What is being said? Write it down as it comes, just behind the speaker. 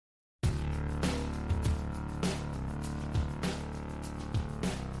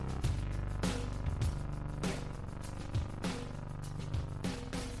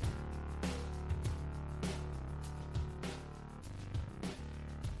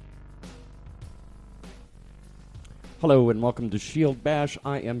Hello and welcome to Shield Bash.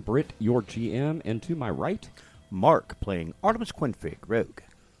 I am Britt, your GM, and to my right, Mark playing Artemis Quinfig, Rogue.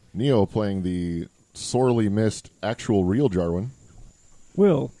 Neo playing the sorely missed actual real Jarwin.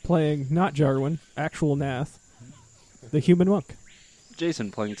 Will playing not Jarwin, actual Nath, the human monk.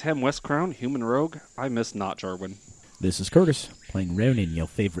 Jason playing Tam Westcrown, human rogue. I miss not Jarwin. This is Curtis, playing Ronin, your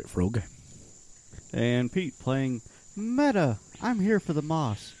favorite rogue. And Pete playing Meta. I'm here for the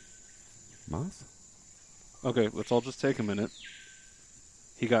Moss. Moss. Okay, let's all just take a minute.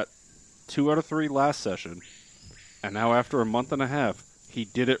 He got 2 out of 3 last session, and now after a month and a half, he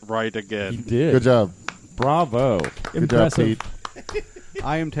did it right again. He did. Good job. Bravo. Good job, Impressive. Pete.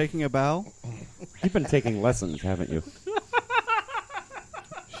 I am taking a bow. You've been taking lessons, haven't you?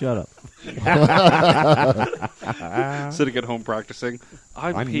 Shut up. Sitting at home practicing.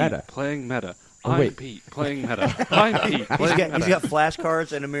 I'm Pete Meta. playing Meta. Oh, I'm wait. Pete playing Meta. I'm Pete playing Meta. He's got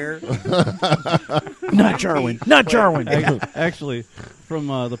flashcards and a mirror. Not Jarwin, not Jarwin. Actually, from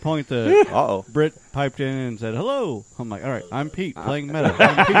the point that Uh-oh. Britt piped in and said, hello, I'm like, all right, I'm Pete playing Meta.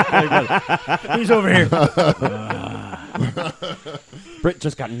 I'm Pete playing Meta. Who's over here? Britt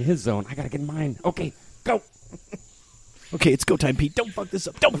just got in his zone. I gotta get in mine. Okay, go. Okay, it's go time, Pete. Don't fuck this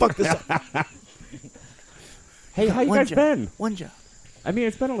up. Don't fuck this up. Hey, how you One guys job. been? One job. I mean,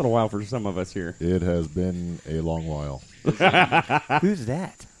 it's been a little while for some of us here. It has been a long while. Who's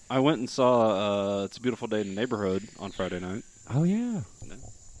that? I went and saw It's a Beautiful Day in the Neighborhood on Friday night. Oh yeah.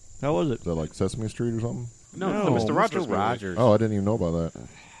 How was it? Is that like Sesame Street or something? No, the Mr. Rogers movie. Rogers. Oh, I didn't even know about that.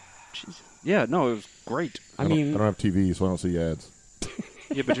 Yeah, no, it was great. I I mean, don't have TV, so I don't see ads.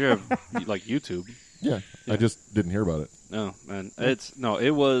 Yeah, but you have like YouTube. Yeah, Yeah. I just didn't hear about it. No, man.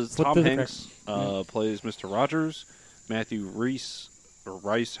 It was Flip Tom through the Hanks plays Mr. Rogers. Matthew Rice,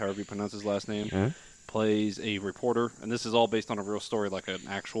 however you pronounce his last name, Huh? plays a reporter. And this is all based on a real story, like an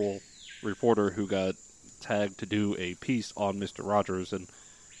actual reporter who got tagged to do a piece on Mr. Rogers. And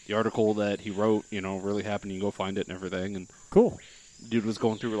the article that he wrote, really happened. You can go find it and everything. And cool. dude was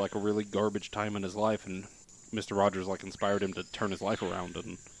going through like a really garbage time in his life. And Mr. Rogers inspired him to turn his life around.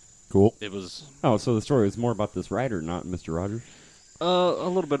 And Cool. it was Oh, so the story was more about this writer, not Mr. Rogers. a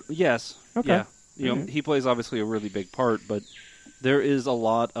little bit, yes. Okay. Yeah. He plays obviously a really big part, but there is a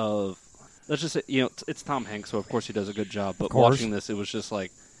lot of, let's just say, it's Tom Hanks, so of course he does a good job. But course. watching this, it was just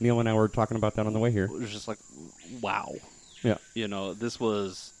like, Neil and I were talking about that on the way here. it was just like, wow. Yeah. This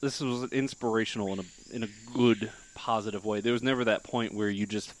was inspirational in a good, positive way. There was never that point where you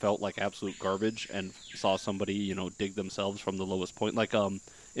just felt like absolute garbage and saw somebody, dig themselves from the lowest point. Like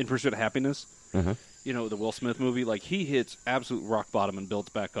in Pursuit of Happiness. Uh-huh. The Will Smith movie, like he hits absolute rock bottom and builds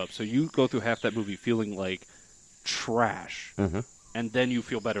back up. So you go through half that movie feeling like trash, Uh-huh. and then you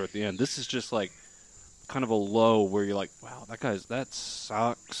feel better at the end. This is just like kind of a low where you're like, wow, that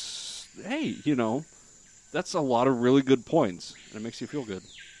sucks. Hey, that's a lot of really good points, and it makes you feel good.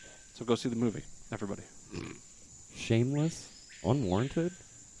 So go see the movie, everybody. Shameless, unwarranted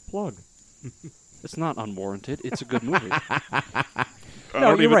plug. It's not unwarranted. It's a good movie.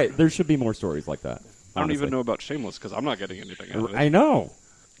 No, you're right. There should be more stories like that. I don't even honestly. know about Shameless because I'm not getting anything out of it. I know.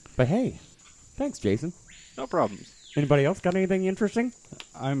 But hey, thanks, Jason. No problems. Anybody else got anything interesting?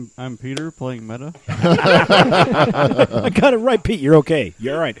 I'm Peter playing Meta. I got it right, Pete. You're okay.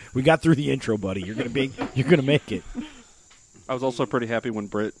 You're all right. We got through the intro, buddy. You're gonna make it. I was also pretty happy when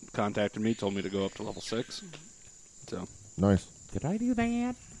Britt contacted me, told me to go up to level 6. So Nice. Did I do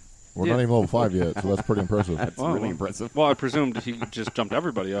that? We're Yeah. not even level 5 yet, so that's pretty impressive. That's Wow. really impressive. Well, I presumed he just jumped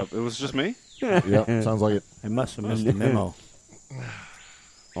everybody up. It was just me? Yeah, sounds like it. I must have missed the memo.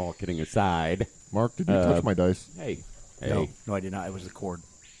 All kidding aside. Mark, did you touch my dice? Hey. No, I did not. It was the cord.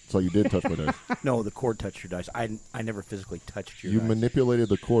 So you did touch my dice. No, the cord touched your dice. I never physically touched your You dice. manipulated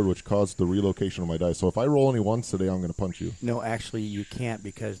the cord, which caused the relocation of my dice. So if I roll only once today, I'm going to punch you. No, actually, you can't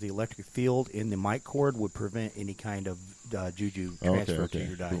because the electric field in the mic cord would prevent any kind of juju transfer to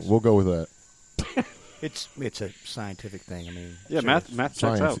your dice. We'll go with that. It's a scientific thing. I mean, Yeah, sure, math it's-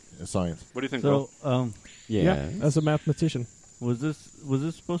 checks out. Science. What do you think, Bill? So, Yeah. As a mathematician. was this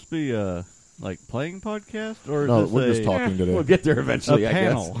supposed to be like playing podcast or is No, this we're just a talking today. We'll get there eventually, I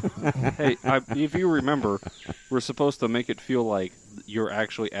panel? guess. Hey, if you remember, we're supposed to make it feel like you're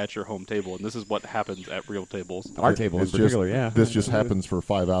actually at your home table, and this is what happens at real tables. Our table in It's particular, just, yeah. This just happens for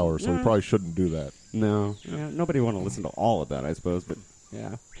 5 hours, so we probably shouldn't do that. No. Yeah, nobody want to listen to all of that, I suppose, but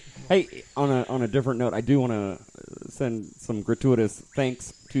yeah. Hey, on a different note, I do want to send some gratuitous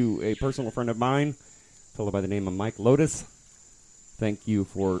thanks to a personal friend of mine, a fellow by the name of Mike Lotus. Thank you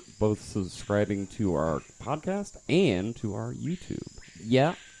for both subscribing to our podcast and to our YouTube.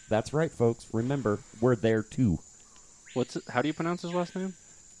 Yeah, that's right, folks. Remember, we're there too. How do you pronounce his last name?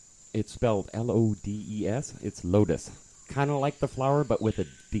 It's spelled Lodes. It's lotus. Kind of like the flower, but with a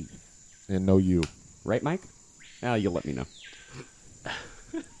D. And no you. Right, Mike? Now you'll let me know.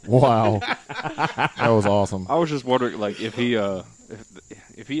 Wow. That was awesome. I was just wondering, like, if he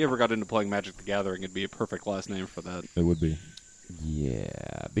ever got into playing Magic the Gathering, it'd be a perfect last name for that. It would be.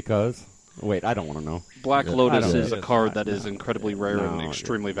 Yeah, because... Wait, I don't want to know. Black Yeah. Lotus I don't- is a card that is incredibly rare and No,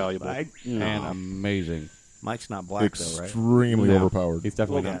 extremely valuable. And amazing. Mike's not black though, right? Extremely No. overpowered. He's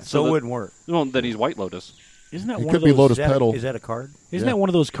definitely Yeah, not. so So it wouldn't work. No, then he's White Lotus. Isn't that It one could of be those? Lotus Is that, Petal. is that a card? Isn't Yeah. that one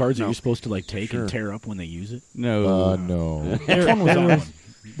of those cards that No. you're supposed to like take Sure. and tear up when they use it? No. No. Which one was that one?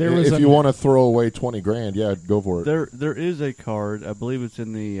 There was If a, you want to throw away 20 grand, yeah, go for it. There is a card. I believe it's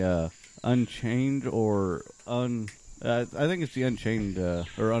in the Unchained or I think it's the Unchained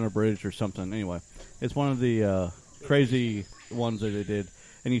or Unabridged or something. Anyway, it's one of the crazy ones that they did.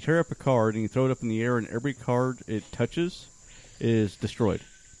 And you tear up a card and you throw it up in the air, and every card it touches is destroyed.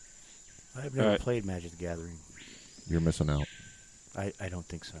 I've never All right. played Magic the Gathering. You're missing out. I don't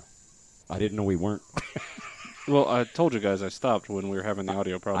think so. I didn't know we weren't. Well, I told you guys I stopped when we were having the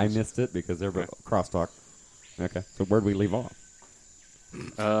audio I problems. missed it because they're crosstalk. Okay, so where'd we leave off?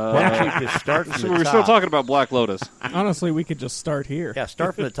 Why don't you just start from So the we were top? still talking about Black Lotus. honestly, we could just start here. Yeah,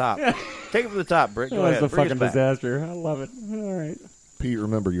 start from the top. Take it from the top, Brick. That Go was ahead. a Bring us fucking back. disaster. I love it. All right. Pete,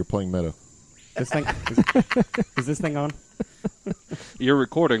 remember, you're playing meta. This thing is this thing on? You're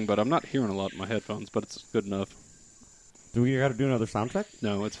recording, but I'm not hearing a lot in my headphones, but it's good enough. Do we got to do another sound check?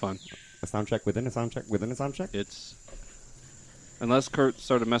 No, it's fine. A sound check within a sound check within a sound check? It's unless Kurt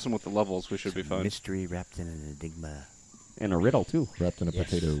started messing with the levels, we should be fine. Mystery wrapped in an enigma. And a riddle too. Wrapped in a Yes.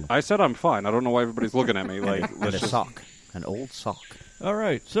 potato. I said I'm fine. I don't know why everybody's looking at me. Like, And let's a just sock. An old sock. All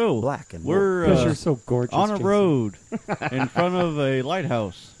right, so Black and we're Because you're so gorgeous. on a Jason. road in front of a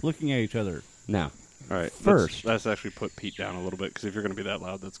lighthouse, looking at each other. Now, all right. First. let's actually put Pete down a little bit because if you're going to be that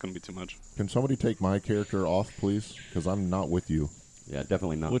loud, that's going to be too much. Can somebody take my character off, please? Because I'm not with you. yeah,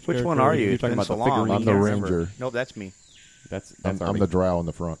 definitely not. Which Which one character are are you? You're It's talking been about so the long. figurine? I I'm the can't remember. ranger. No, that's me. That's I'm already- the drow in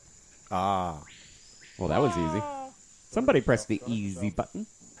the front. Ah. Well, that was easy. Somebody press the easy button.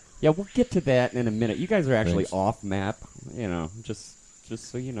 Yeah, we'll get to that in a minute. You guys are actually Thanks. off map, just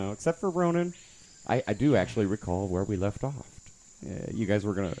so you know. Except for Ronan, I do actually recall where we left off. You guys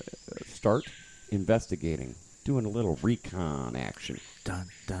were going to start investigating, doing a little recon action. Dun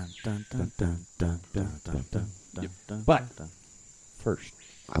dun dun dun dun dun dun dun dun dun dun. But- dun. First,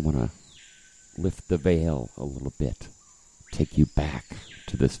 I want to lift the veil a little bit, take you back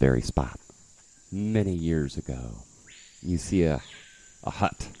to this very spot. Many years ago, you see a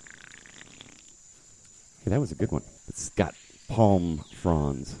hut. Hey, that was a good one. It's got palm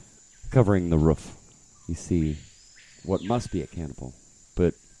fronds covering the roof. You see what must be a cannibal,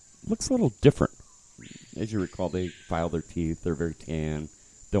 but looks a little different. As you recall, they file their teeth. They're very tan.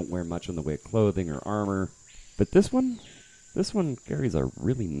 Don't wear much in the way of clothing or armor. But this one carries a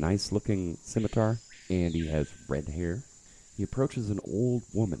really nice-looking scimitar, and he has red hair. He approaches an old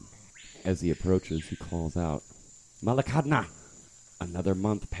woman. As he approaches, he calls out, "Malakadna!" Another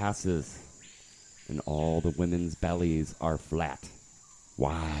month passes, and all the women's bellies are flat.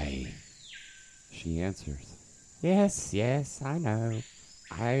 Why? She answers, Yes, I know.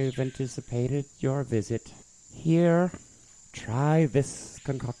 I've anticipated your visit. Here, try this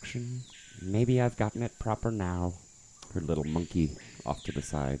concoction. Maybe I've gotten it proper now. Her little monkey off to the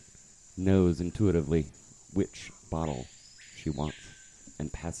side knows intuitively which bottle she wants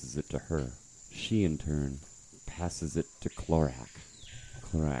and passes it to her. She, in turn, passes it to Clorak.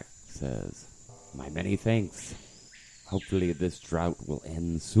 Clorak says, "My many thanks. Hopefully this drought will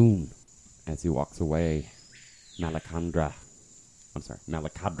end soon." As he walks away, Malakadna.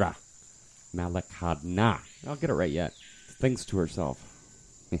 I'll get it right yet. Thinks to herself,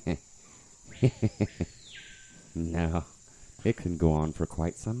 "No, it can go on for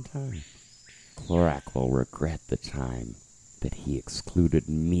quite some time. Clorak will regret the time that he excluded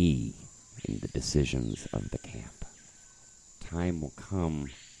me in the decisions of the camp. Time will come.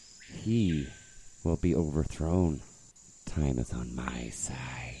 He will be overthrown. Time is on my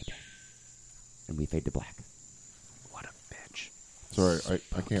side." And we fade to black. What a bitch. Sorry,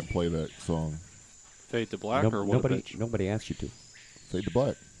 I can't play that song. Fade to black or what a bitch? Nobody asked you to. Fade to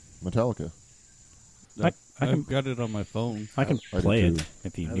Black. Metallica. I've got it on my phone. I can I do play it too.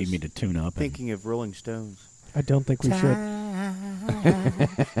 if you I need was me to tune up. Thinking of Rolling Stones. I don't think we should. Time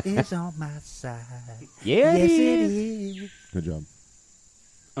is on my side. Yeah, Yes, it is. Good job.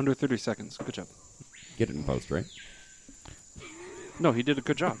 Under 30 seconds. Good job. Get it in post, right? No, he did a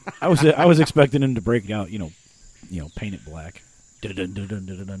good job. I was expecting him to break it out, paint it black.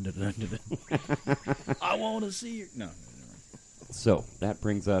 I want to see you. No. So that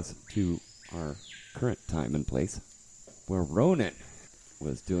brings us to our current time and place, where Ronan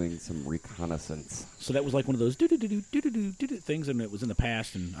was doing some reconnaissance. So that was like one of those do-do-do-do-do-do-do things, and it was in the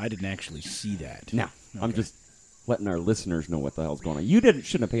past, and I didn't actually see that. Now, I'm Okay. just letting our listeners know what the hell's going on. You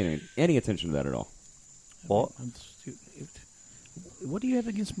shouldn't have paid any attention to that at all. What? What do you have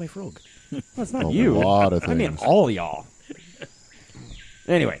against my frog? Well, it's not Oh, you. a lot of I mean, things. all y'all.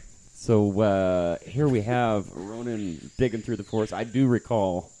 Anyway, so here we have Ronan digging through the forest. I do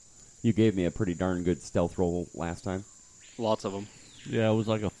recall you gave me a pretty darn good stealth roll last time. Lots of them. Yeah, it was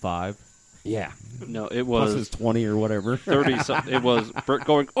like a 5. Yeah. No, it Plus was his 20 or whatever. 30. It was Britt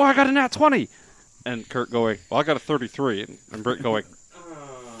going, "Oh, I got a nat 20," and Kurt going, "Well, I got a 33," and Britt going,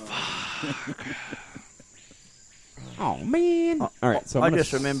 Oh, man. All right, so I'm I gonna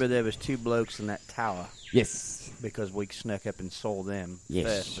just remember there was 2 blokes in that tower Yes. because we snuck up and saw them Yes.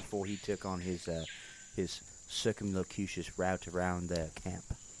 first before he took on his circumlocucious route around their camp.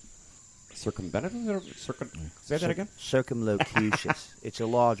 Say that again? Circumlocucious. It's a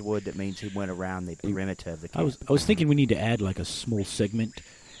large word that means he went around the perimeter of the camp. I was thinking we need to add like a small segment,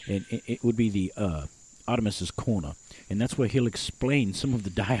 and it would be the Artemis's Corner, and that's where he'll explain some of the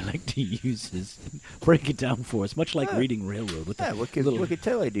dialect he uses, break it down for us, much like reading Railroad with Yeah, a we could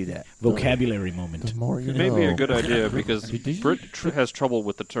totally do that. vocabulary moment. The more you "It may be a know. good idea because Did you- Britt has trouble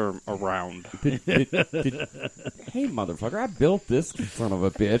with the term around." Hey, motherfucker, I built this son of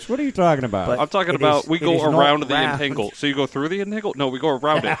a bitch. What are you talking about? But- I'm talking It about is- we it go is not around the round. entangle. So you go through the entangle? No, we go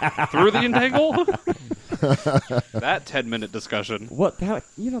around it. Through the entangle? That 10-minute discussion. What?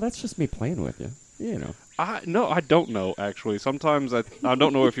 That's just me playing with you. No, I don't know, actually. Sometimes I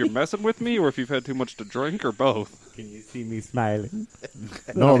don't know if you're messing with me or if you've had too much to drink or both. Can you see me smiling?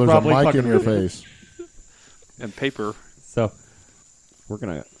 No, there's a Probably mic fucking in your really. face. And paper. So, we're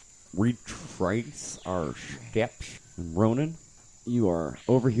going to retrace our steps. And Ronan, you are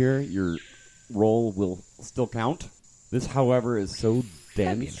over here. Your roll will still count. This, however, is so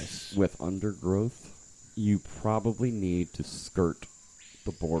dense with undergrowth, you probably need to skirt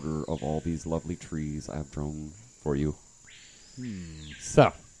the border of all these lovely trees I've drawn for you.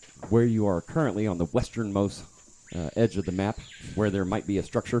 So, where you are currently on the westernmost edge of the map, where there might be a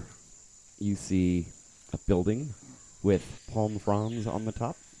structure, you see a building with palm fronds on the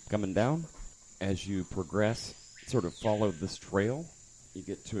top coming down. As you progress, sort of follow this trail, you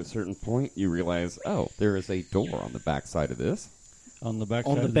get to a certain point, you realize, oh, there is a door on the back side of this. On the back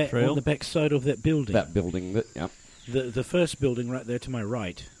On side the of the back, trail. on the back side of that building, That building that, yep. the first building right there to my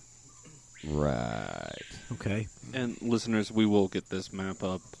right. Right. Okay. And listeners, we will get this map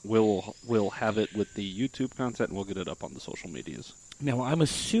up. We'll have it with the YouTube content, and we'll get it up on the social medias. Now I'm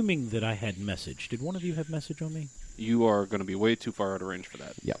assuming that I had message. Did one of you have message on me? You are going to be way too far out of range for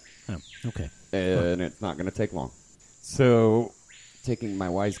that. Yep. Oh, okay. And it's not going to take long. So, taking my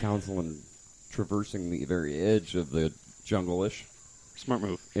wise counsel and traversing the very edge of the jungle-ish Smart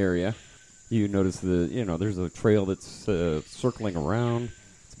move. area, you notice there's a trail that's circling around.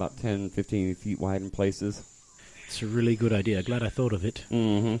 It's about 10, 15 feet wide in places. It's a really good idea. Glad I thought of it.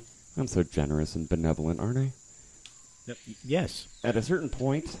 Mm-hmm. I'm so generous and benevolent, aren't I? Yes. At a certain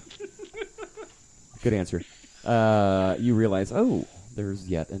point, good answer, you realize, oh, there's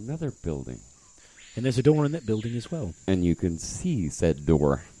yet another building. And there's a door in that building as well. And you can see said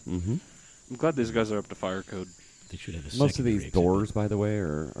door. Mm-hmm. I'm glad these guys are up to fire code. They should have a Most of secondary these exit. doors, by the way,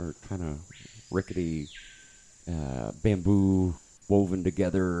 are kind of rickety bamboo woven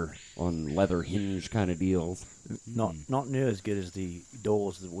together on leather hinge kind of deals. Not near as good as the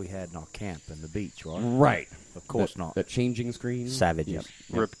doors that we had in our camp and the beach, right? Right. Of course That- not. That changing screen. Savages. Yep.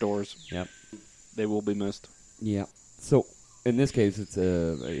 Rip doors. Yep. They will be missed. Yeah. So in this case, it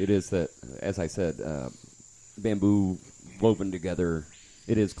is that, as I said, bamboo woven together.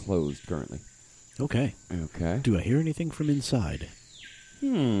 It is closed currently. Okay. Okay. Do I hear anything from inside?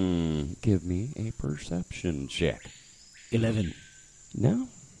 Give me a perception check. 11. No,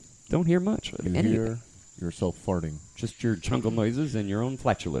 don't hear much of You anything. hear yourself farting. Just your jungle noises and your own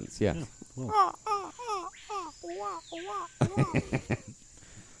flatulence. Yeah.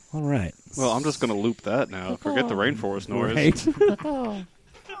 All right. Well, I'm just going to loop that now. Forget the rainforest noise. Right.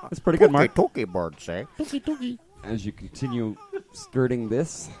 That's pretty good, Mark. Talkie bird, say. As you continue skirting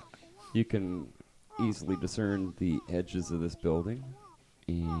this, you can easily discern the edges of this building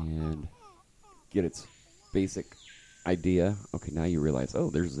and get its basic idea. Okay, now you realize, oh,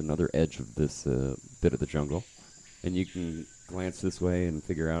 there's another edge of this bit of the jungle. And you can glance this way and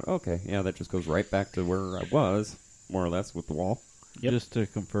figure out, okay, yeah, that just goes right back to where I was, more or less, with the wall. Yep. Just to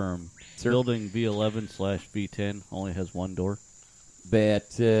confirm, Sir? building V11/V10 only has one door.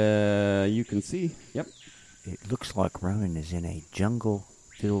 That you can see. Yep. It looks like Ronan is in a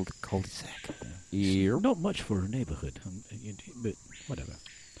jungle-filled cul-de-sac. Not much for a neighborhood, but whatever.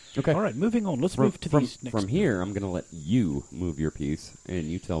 Okay. All right, moving on. Let's move to these next. From here, I'm going to let you move your piece, and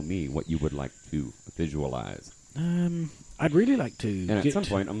you tell me what you would like to visualize. I'd really like to. And at some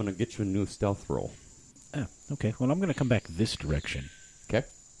point, I'm going to get you a new stealth roll. Oh, okay. Well, I'm going to come back this direction. Okay.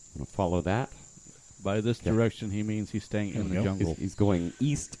 I'm going to follow that. By this direction, he means he's staying in the jungle. He's going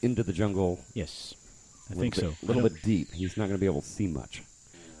east into the jungle. Yes, I think so. A little bit deep. He's not going to be able to see much.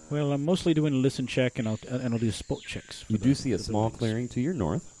 Well, I'm mostly doing a listen check, and I'll do spot checks. You do see a small clearing to your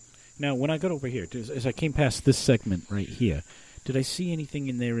north. Now, when I got over here, as I came past this segment right here, did I see anything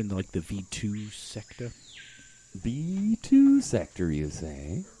in there in the V2 sector? V2 sector, you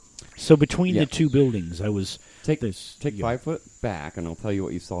say? So between Yeah. the two buildings, I was Take this. 5 foot back, and I'll tell you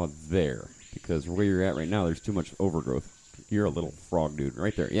what you saw there. Because where you're at right now, there's too much overgrowth. You're a little frog dude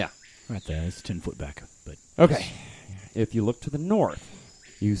right there. Yeah. Right there. It's 10 foot back. But Okay. If you look to the north,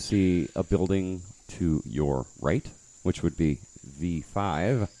 you see a building to your right, which would be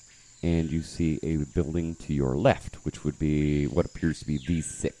V5, and you see a building to your left, which would be what appears to be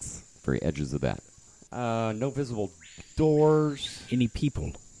V6, very edges of that. No visible doors. Any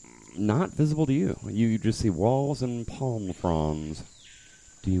people? Not visible to you. You just see walls and palm fronds.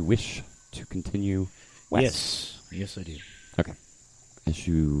 Do you wish to continue west? Yes, I do. Okay. As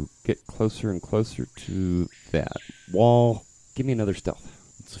you get closer and closer to that wall, give me another stealth.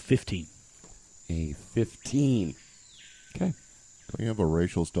 It's a 15. A 15. Okay. Don't you have a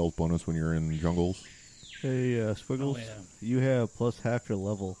racial stealth bonus when you're in jungles? Hey, Squiggles, Oh, yeah. you have plus half your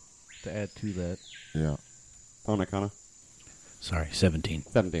level to add to that. Yeah. On Icona. Sorry, 17.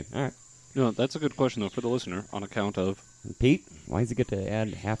 17. All right. No, that's a good question though for the listener. On account of And Pete, why does he get to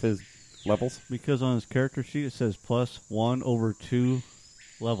add half his levels? Because on his character sheet it says plus 1/2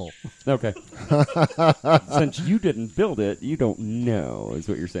 level. Okay. Since you didn't build it, you don't know, is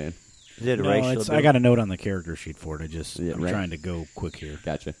what you're saying. Is it a No, racial? I got a note on the character sheet for it. Yeah, I'm right. trying to go quick here.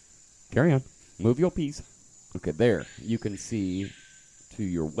 Gotcha. Carry on. Move your piece. Okay, there. You can see to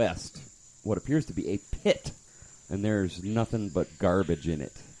your west what appears to be a pit, and there's nothing but garbage in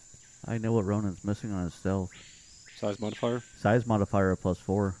it. I know what Ronan's missing on his stealth. size modifier. Size modifier of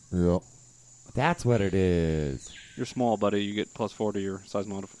 +4. Yeah. That's what it is. You're small, buddy. You get +4 to your size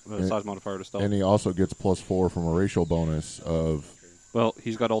modifier to stealth. And he also gets +4 from a racial bonus of. Well,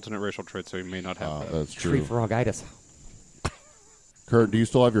 he's got alternate racial traits, so he may not have that. That's Tree true. frogitis. Kurt, do you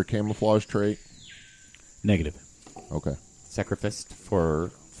still have your camouflage trait? Negative. Okay. Sacrificed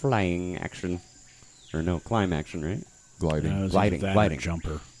for flying action. Or no, climb action, right? Gliding. I was Gliding, either that or gliding.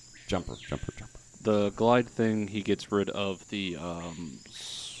 jumper. Jumper. The glide thing, he gets rid of the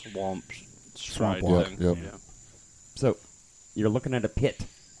swamp stride Swamp walk, thing. yep. Yeah. So, you're looking at a pit.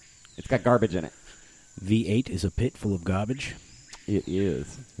 It's got garbage in it. V8 is a pit full of garbage. It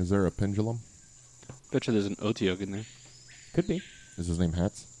is. Is there a pendulum? Bet you there's an Otiug in there. Could be. Is his name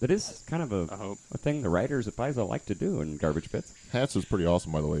Hats? That is kind of I hope. a thing the writers at Paizo like to do in garbage pits. Hats is pretty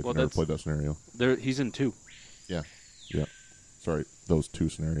awesome, by the way, if Well, you've never that's- played that scenario. He's in 2. Yeah. Yeah. Sorry, those 2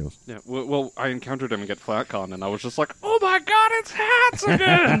 scenarios. Yeah. Well, I encountered him at FlatCon, and I was just like, "Oh my God, it's Hats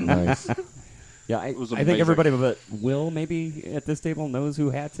again!" Nice. Yeah, I was think amazing. everybody but Will maybe at this table knows who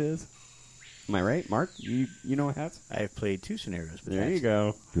Hats is. Am I right? Mark, you know Hats? I've played 2 scenarios with There hats. you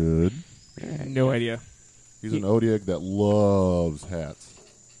go. Good. No idea. He's an Odiag that loves hats.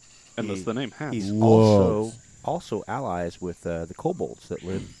 And that's the name, Hats. He's Loves. also allies with the kobolds that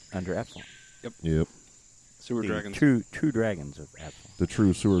live under Absalom. Yep. Sewer The dragons. True dragons of Absalom. The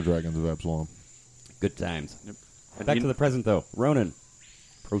true sewer dragons of Absalom. Good times. Yep. Back You- to the present, though. Ronan,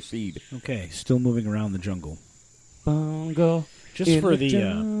 proceed. Okay, still moving around the jungle. Bongo. Just in for the just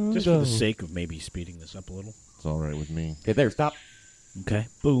for jungle. the sake of maybe speeding this up a little. It's all right with me. Okay, there, stop. Okay,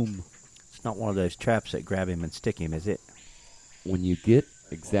 boom. It's not one of those traps that grab him and stick him, is it? When you get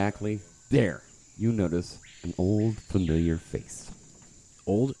exactly there, you notice an old, familiar face.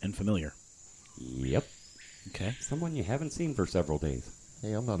 Old and familiar. Yep. Okay. Someone you haven't seen for several days.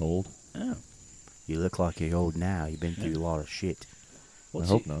 Hey, I'm not old. Oh, You look like you're old now. You've been through a lot of shit. what's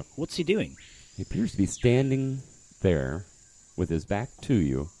hope he, not. What's he doing? He appears to be standing there with his back to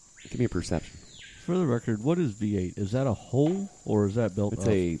you. Give me a perception. For the record, what is V8? Is that a hole or is that built It's up?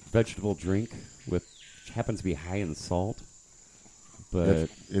 a vegetable drink which happens to be high in salt. But,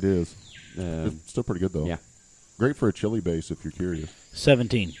 It is. um, It's still pretty good, though. yeah. Great for a chili base if you're curious.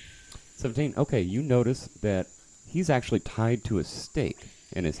 17. 17. Okay, you notice that he's actually tied to a stake,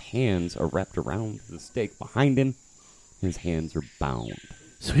 and his hands are wrapped around the stake behind him. His hands are bound.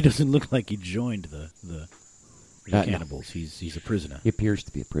 So he doesn't look like he joined the No. cannibals. He's a prisoner. He appears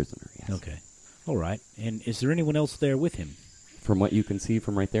to be a prisoner, yes. Okay. All right. And is there anyone else there with him? From what you can see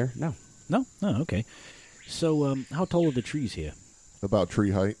from right there, no. No? Oh, okay. So, how tall are the trees here? About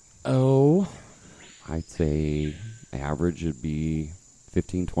tree height. Oh, I'd say average would be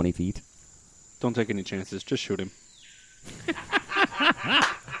 15, 20 feet. Don't take any chances. Just shoot him.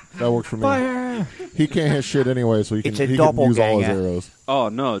 That works for me. He can't hit shit anyway, so he can It's a use all his doppelganger. arrows. Oh,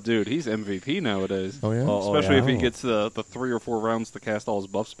 no, dude. He's MVP nowadays. Oh, yeah? Especially if he yeah. gets the 3 or 4 rounds to cast all his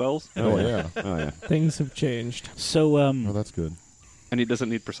buff spells. Oh, yeah. Oh, yeah. Things have changed. So, Oh, that's good. And he doesn't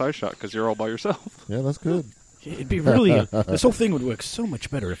need precise shot because you're all by yourself. Yeah, that's good. it'd be really... this whole thing would work so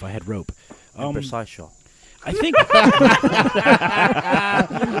much better if I had rope. Precise shot. I think...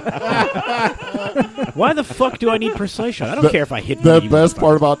 Why the fuck do I need precise shot? I don't care if I hit The you, best motherfucker.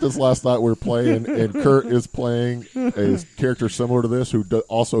 part about this last night we were playing, and Kurt is playing a character similar to this who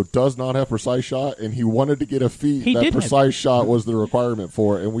also does not have precise shot, and he wanted to get a feat He that did have- precise shot was the requirement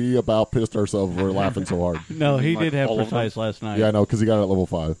for, and we about pissed ourselves. We were laughing so hard. No, he Like did have all of them? precise last night. Yeah, I know, because he got it at level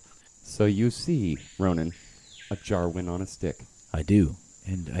 5. So you see, Ronan, a Jarwin on a stick. I do.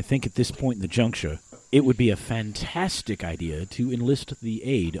 And I think at this point in the juncture, it would be a fantastic idea to enlist the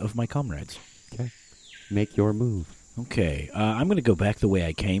aid of my comrades. Okay. Make your move. Okay, I'm going to go back the way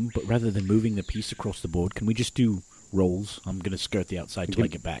I came, but rather than moving the piece across the board, can we just do rolls? I'm going to skirt the outside till I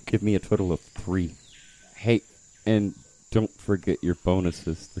get back. Give me a total of 3. Hey, and don't forget your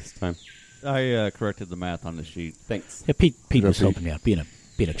bonuses this time. I corrected the math on the sheet. Thanks. Yeah, Pete Yeah, was Pete. helping me out, being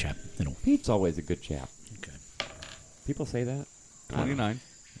a chap, you know. Pete's always a good chap. Okay. People say that. 29.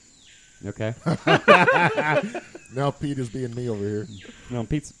 Okay. Now Pete is being me over here. No,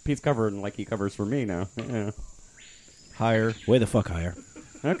 Pete's covering like he covers for me now. Yeah. Higher. Way the fuck higher.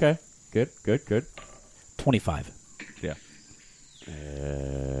 Okay. Good. 25. Yeah.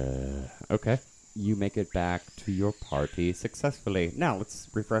 Okay. You make it back to your party successfully. Now, let's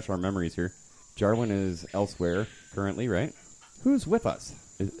refresh our memories here. Jarwin is elsewhere currently, right? Who's with us?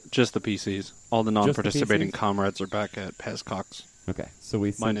 Just the PCs. All the Just the non-participating PCs? comrades are back at Pezcox. Okay, so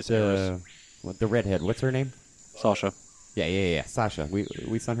we Minus sent Eris. the redhead. What's her name? Sasha. Yeah. Sasha.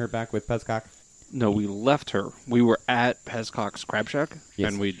 We sent her back with Pezcock. No, we left her. We were at Pezcock's Crab Shack,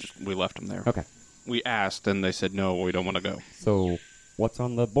 Yes. and we left them there. Okay. We asked, and they said, no, we don't want to go. So what's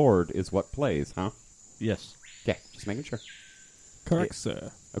on the board is what plays, huh? Yes. Okay, just making sure. Correct,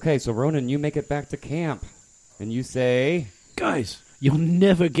 sir. Okay, so Ronan, you make it back to camp, and you say, Guys, you'll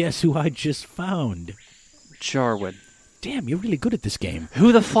never guess who I just found. Jarwin. Damn, you're really good at this game.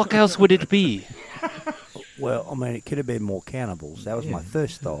 Who the fuck else would it be? Well, I mean, it could have been more cannibals. That was my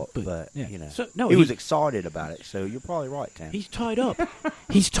first thought, but yeah. you know, So, no, he was he- excited about it. So you're probably right, Tam. He's tied up.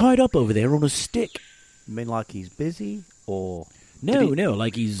 He's tied up over there on a stick. You mean like he's busy, or No,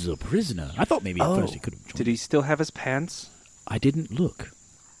 like he's a prisoner. I thought maybe at Oh. first he could have joined. Did he still have his pants? I didn't look.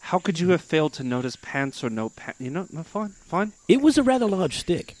 How could you have failed to notice pants or no pants? You know, no, fine. It was a rather large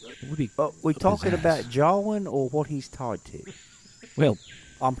stick. It would be. we up talking his about ass. Jarwin or what he's tied to? Well,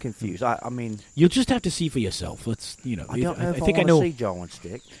 I'm confused. I mean, you'll just have to see for yourself. Let's, I don't know if I think I want know. to see Jarwin's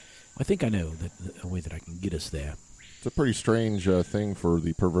stick. I think I know a way that I can get us there. It's a pretty strange thing for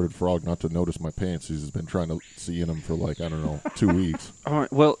the perverted frog not to notice my pants. He's been trying to see in them for 2 weeks. All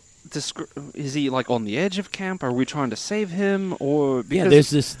right, well, is he, on the edge of camp? Are we trying to save him? Or Yeah,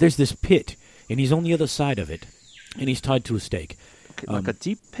 because there's this pit, and he's on the other side of it, and he's tied to a stake. like a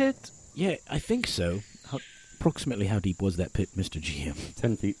deep pit? Yeah, I think so. Approximately how deep was that pit, Mr. GM?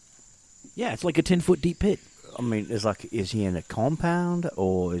 10 feet. Yeah, it's like a 10-foot deep pit. I mean, is he in a compound,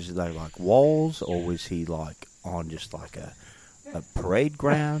 or is there walls, or was he on just a parade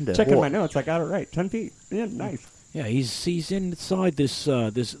ground? or Checking what? my notes, I got it right. 10 feet. Yeah, nice. Yeah, he's inside this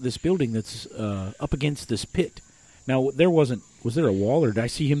this building that's up against this pit. Now, was there a wall, or did I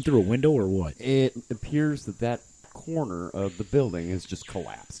see him through a window, or what? It appears that corner of the building is just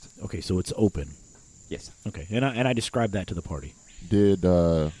collapsed. Okay, so it's open. Yes. Okay, and I described that to the party. Did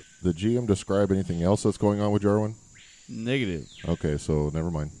the GM describe anything else that's going on with Jarwin? Negative. Okay, so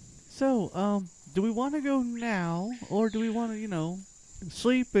never mind. So, do we want to go now, or do we want to,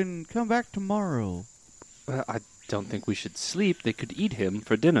 sleep and come back tomorrow? I don't think we should sleep. They could eat him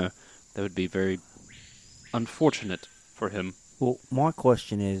for dinner. That would be very unfortunate for him. Well, my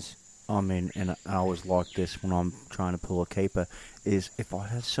question is, I mean, and I always like this when I'm trying to pull a caper, is if I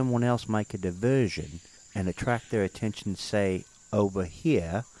have someone else make a diversion and attract their attention, say, over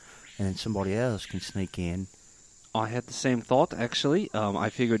here, and then somebody else can sneak in. I had the same thought, actually. I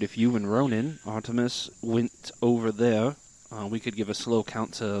figured if you and Ronan, Artemis, went over there, we could give a slow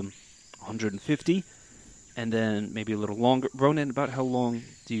count to 150, and then maybe a little longer. Ronan, about how long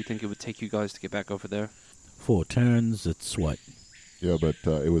do you think it would take you guys to get back over there? 4 turns, it's what? Yeah, but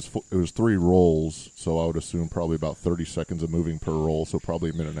it was 3 rolls, so I would assume probably about 30 seconds of moving per roll, so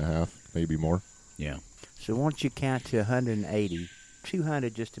probably a minute and a half, maybe more. Yeah. So once you count to 180,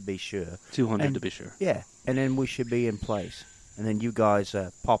 200 just to be sure. 200 And- to be sure. Yeah, and then we should be in place. And then you guys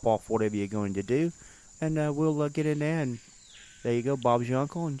pop off whatever you're going to do, and we'll get in there, and there you go. Bob's your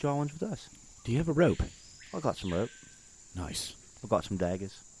uncle, and Jarwin's with us. Do you have a rope? I got some rope. Nice. I got some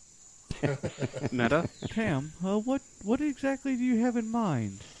daggers. Meta? Tam, what exactly do you have in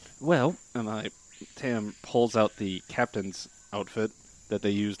mind? Well, and Tam pulls out the captain's outfit that they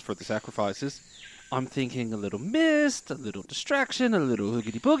used for the sacrifices. I'm thinking a little mist, a little distraction, a little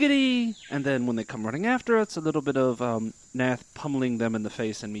hoogity-boogity, and then when they come running after us, a little bit of Nath pummeling them in the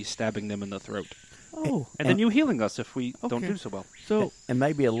face and me stabbing them in the throat. Oh, And then you healing us if we don't Okay. do so well. so And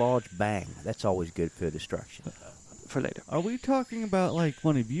maybe a large bang. That's always good for destruction. For later. are we talking about like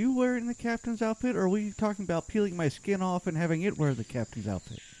one of you wearing the captain's outfit, or are we talking about peeling my skin off and having it wear the captain's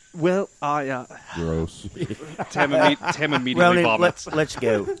outfit? Well, I Gross. Tam immediately Ronan, vomits. let's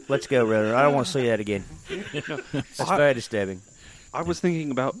go. Let's go, Ronan. I don't want to see that again. That's very disturbing. I was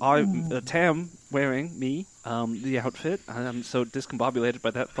thinking about Tam wearing me the outfit. I'm so discombobulated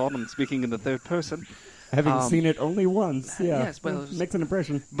by that thought. I'm speaking in the third person. Having seen it only once, yeah. yes, well, it was- makes an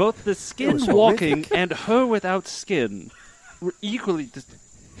impression. Both the skin was walking and her without skin were equally.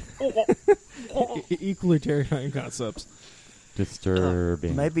 Equally terrifying concepts.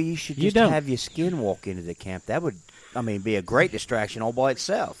 Disturbing. Maybe you should You just don't. have your skin walk into the camp. That would, be a great distraction all by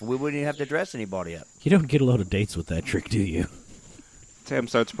itself. We wouldn't even have to dress anybody up. You don't get a lot of dates with that trick, do you? Tam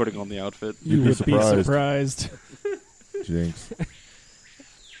starts putting on the outfit. You'd be would be surprised. surprised. Jinx.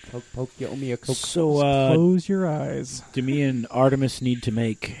 Poke, poke, you owe me a coke. So, Close your eyes. do me and Artemis need to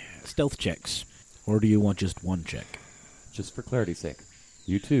make stealth checks? Or do you want just one check? Just for clarity's sake,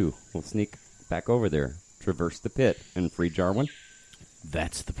 you two will sneak back over there, traverse the pit, and free Jarwin?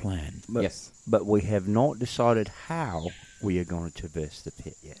 That's the plan. But, Yes. But we have not decided how we are going to traverse the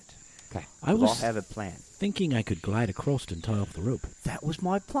pit yet. Okay. I We'll was have a plan. thinking I could glide across and tie off the rope. That was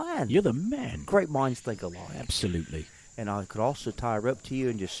my plan. You're the man. Great minds think alike. Absolutely. And I could also tie a rope to you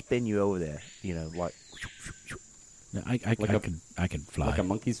and just spin you over there. Like. No, Like I can fly. Like a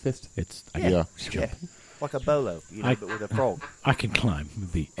monkey's fist? It's Yeah. Yeah. Like a bolo, but with a frog. I can climb.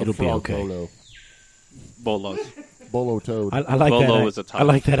 A It'll be frog okay. Bolo. Bolos. Bolo toad. I like Bolo that. is a I type.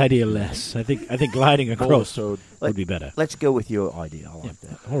 like that idea less. I think gliding Bolo across toad. would be better. Let's go with your idea. I like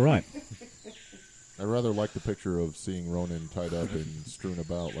that. All right. I rather like the picture of seeing Ronan tied up and strewn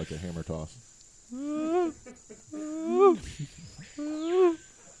about like a hammer toss.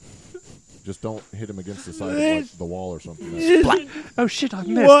 Just don't hit him against the side of like the wall or something. Oh shit, I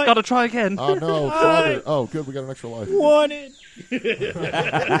missed. What? Gotta try again. Oh no, Frogger. Oh good, we got an extra life. Wanted.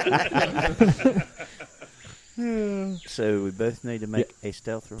 So we both need to make a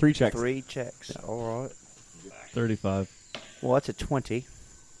stealth roll. 3 checks. 3 checks. All right. 35, Well, that's a 20.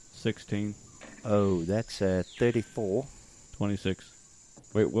 16, Oh, that's a 34. 26,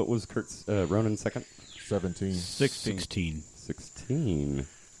 Wait, what was Kurt's Ronan's second? 17. 16. 16. 16.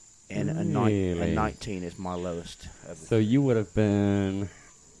 And a Really? 19 is my lowest. Of the So you would have been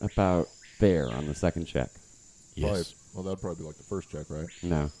about there on the second check. Probably, Yes. well, that'd probably be like the first check, right?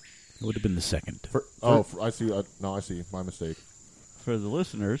 No. It would have been the second. I see. No, I see. My mistake. For the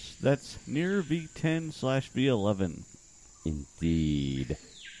listeners, that's near V10/V11. Indeed.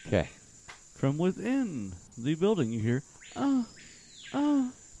 Okay. From within the building, you hear,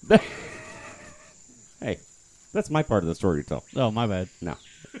 Hey, that's my part of the story to tell. oh, my bad. No.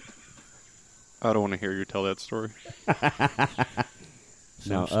 I don't want to hear you tell that story.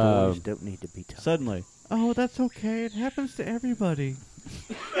 Some No, stories don't need to be told. Suddenly, oh, that's okay. It happens to everybody.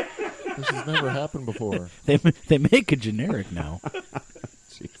 This has never happened before. They make a generic now.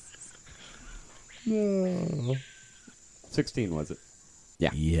 Jesus. No. 16 was it? Yeah.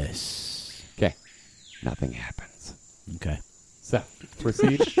 Yes. Okay. Nothing happens. Okay. So,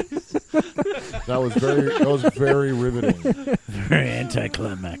 proceed. That was very riveting. Very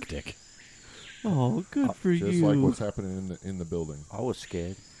anticlimactic. Oh, good for Just you. like what's happening in the building. I was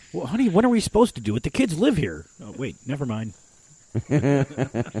scared. Well, honey, what are we supposed to do it? The kids live here. Oh, wait, never mind.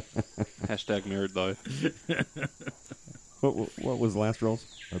 Hashtag nerd life. What was the last rolls?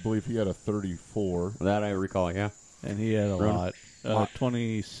 I believe he had a 34. That I recall, yeah. And he had a Ronan? lot. My-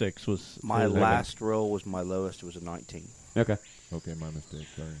 26 was My his- last roll was my lowest. It was a 19. Okay. Okay, my mistake.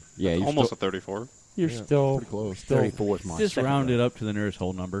 Sorry. Yeah, you're Almost still, a 34. you're Yeah, still pretty close. 34 is my Just second round roll. it up to the nearest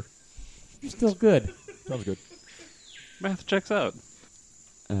whole number. You're still good. Sounds good. Math checks out.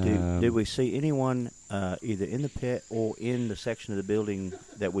 Did we see anyone either in the pit or in the section of the building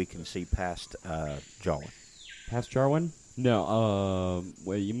that we can see past Jarwin? Past Jarwin? No,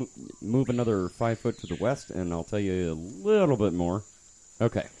 well, you move another 5 foot to the west, and I'll tell you a little bit more.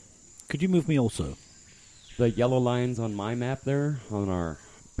 Okay. Could you move me also? The yellow lines on my map there, on our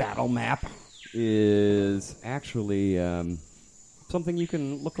battle map, is actually something you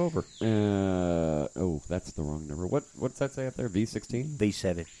can look over. Oh, that's the wrong number. What's that say up there? V16?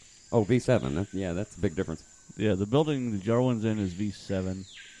 V7. Oh, V7. That's a big difference. Yeah, the building the Jarwin's in is V7,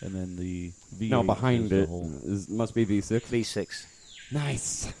 and then the V8 No, is behind the it whole- must be V6. V6.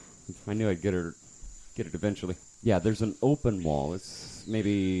 Nice. I knew I'd get it eventually. Yeah, there's an open wall. It's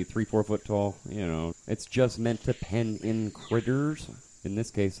maybe 3-4 foot tall. You know, it's just meant to pen in critters. In this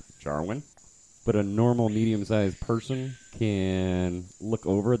case, Jarwin. But a normal medium-sized person can look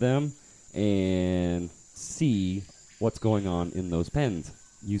over them and see what's going on in those pens.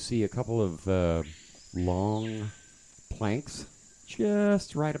 You see a couple of long planks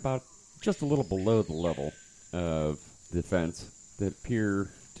just a little below the level of the fence that appear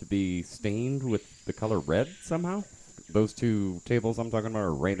to be stained with the color red somehow. Those two tables I'm talking about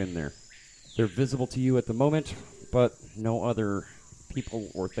are right in there. They're visible to you at the moment, but no other people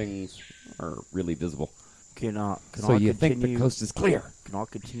or things are really visible. Can I So you think the continue- coast is clear? Can I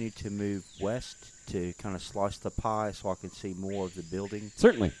continue to move west to kind of slice the pie so I can see more of the building?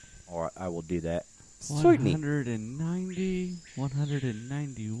 Certainly. All right, I will do that. Certainly. 190,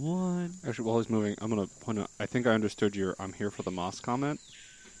 191. Actually, while he's moving, I'm going to point out, I think I understood your I'm here for the Moss comment.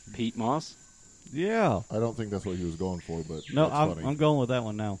 Pete Moss? Yeah. I don't think that's what he was going for, but No, that's I'm, funny. I'm going with that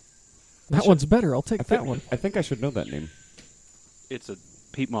one now. That one's better. I'll take that one. I think I should know that name.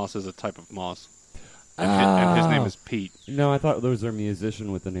 Pete Moss is a type of moss. And his name is Pete. No, I thought those are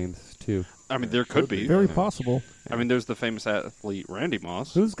musician with the names too. I mean, there could be. Very possible. I mean, there's the famous athlete Randy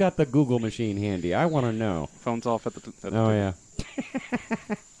Moss. Who's got the Google machine handy? I want to know. Phone's off at the Oh yeah.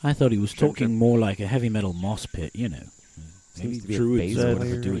 I thought he was talking more like a heavy metal moss pit, you know. Maybe Seems to be a druids bass or whatever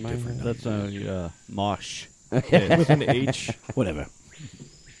player do in it my different. head. That's mosh. With an H. Whatever.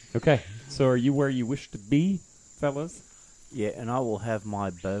 Okay, so are you where you wish to be, fellas? Yeah, and I will have my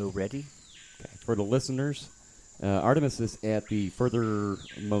bow ready. Okay. For the listeners, Artemis is at the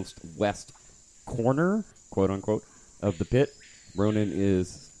furthermost west corner, quote unquote, of the pit. Ronan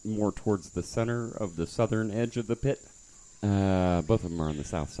is more towards the center of the southern edge of the pit. Both of them are on the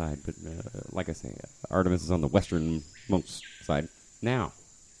south side, but like I say, Artemis is on the westernmost side. Now,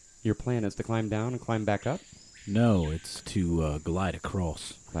 your plan is to climb down and climb back up, No, it's to glide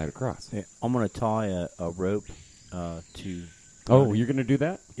across. glide across. Yeah, I'm going to tie a rope to. Oh, you're going to do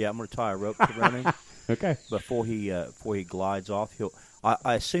that? Yeah, I'm going to tie a rope to Ronan Okay. before he glides off.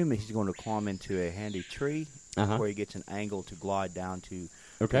 I assume that he's going to climb into a handy tree Uh-huh. where he gets an angle to glide down to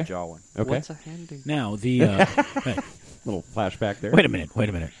Okay. Jarwin. Okay. What's a handy? Now, the... hey, Little flashback there. wait a minute.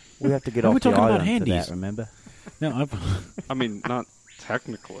 We have to get Are we off the talking about island for handies? that, remember? No, I mean, not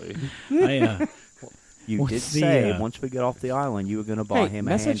technically. You What's did the, say uh, once we get off the island, you were going to buy Hey, him a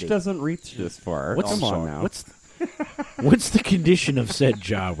message handy. doesn't reach this far. What's- Come I'm on sorry. now. what's the condition of said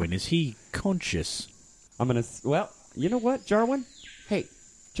Jarwin? Is he conscious? I'm going to... Well, you know what, Jarwin? Hey,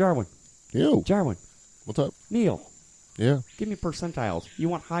 Jarwin. Yo, Jarwin. what's up? Neil. Yeah, Give me percentiles. You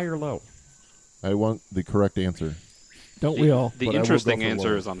want high or low? I want the correct answer. Don't we all? The But I will interesting go for answer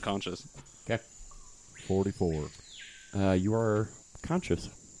low. is unconscious. Okay. 44. You are conscious.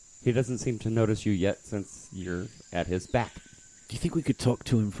 He doesn't seem to notice you yet since you're at his back. Do you think we could talk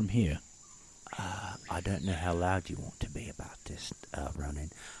to him from here? I don't know how loud you want to be about this,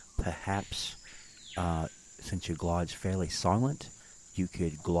 Ronan. Perhaps, since your glide's fairly silent, you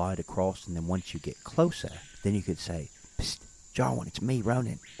could glide across, and then once you get closer, then you could say, "Psst, Jarwin, it's me,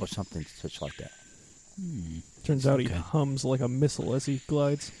 Ronan," or something such like that. Turns out he Okay. hums like a missile as he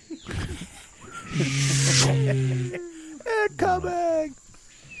glides. Coming!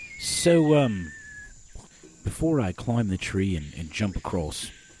 So, before I climb the tree and jump across,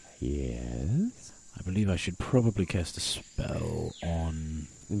 Yes. I believe I should probably cast a spell on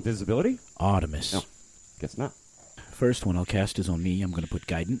Invisibility? Artemis. No. Guess not. First one I'll cast is on me. I'm going to put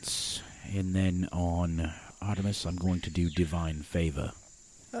guidance. And then on Artemis, I'm going to do divine favor.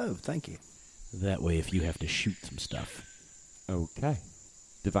 Oh, thank you. That way, if you have to shoot some stuff. Okay.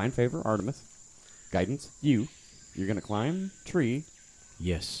 Divine favor, Artemis. Guidance, you. You're going to climb tree,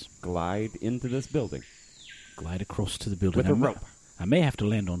 Yes. glide into this building Glide across to the building. with a I may- rope. I may have to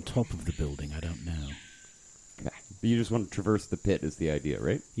land on top of the building. I don't know. Okay. But you just want to traverse the pit is the idea,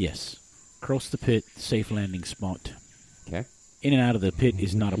 right? Yes. Cross the pit, safe landing spot. Okay. In and out of the pit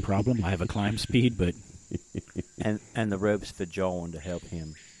is not a problem. I have a climb speed, but And the ropes for Jarwin to help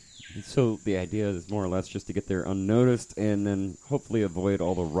him. So the idea is more or less just to get there unnoticed and then hopefully avoid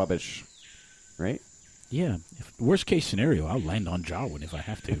all the rubbish, right? Yeah. Worst case scenario, I'll land on Jarwin if I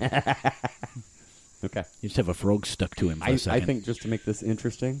have to. Okay. You just have a frog stuck to him for a I second. think just to make this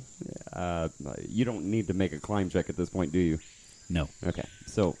interesting, you don't need to make a climb check at this point, do you? No. Okay.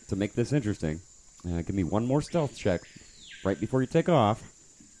 So to make this interesting, give me one more stealth check right before you take off.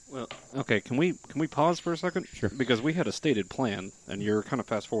 Well, okay. Can we pause for a second? Sure. Because we had a stated plan, and you're kind of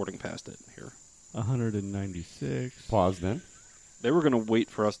fast forwarding past it here. 196. Pause then. They were going to wait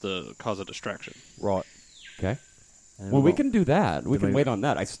for us to cause a distraction. Right. Okay. And Well, we we'll- can do that. We Did can we- wait on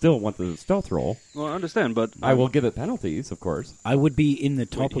that. I still want the stealth roll. Well, I understand, but I will give it penalties, of course. I would be in the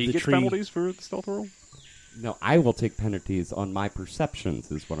top Wait, he of the gets tree. penalties for the stealth roll. No, I will take penalties on my perceptions,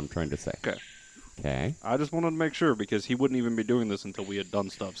 is what I'm trying to say. Okay. Okay. I just wanted to make sure because he wouldn't even be doing this until we had done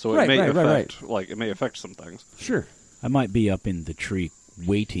stuff. So Right, it may right, right, affect, like, it may affect some things. Sure. I might be up in the tree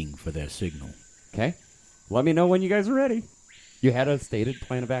waiting for their signal. Okay. Let me know when you guys are ready. You had a stated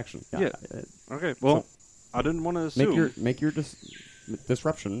plan of action. Yeah. Okay. Well, I didn't want to assume. Make your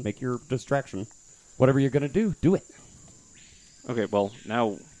disruption. Make your distraction. Whatever you're gonna do it. Okay. Well,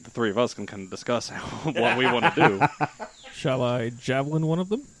 now the three of us can kind of discuss what we want to do. Shall I javelin one of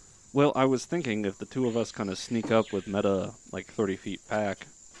them? Well, I was thinking if the two of us kind of sneak up with Meta like 30 feet back,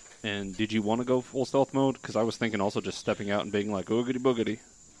 and did you want to go full stealth mode? Because I was thinking also just stepping out and being like, oogity boogity.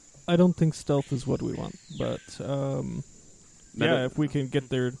 I don't think stealth is what we want, but Meta- yeah, if we can get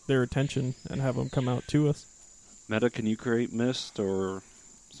their attention and have them come out to us. Meta, can you create mist or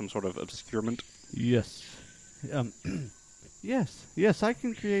some sort of obscurement? Yes. Yes, I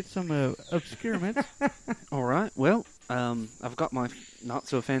can create some obscurements. All right. Well, I've got my not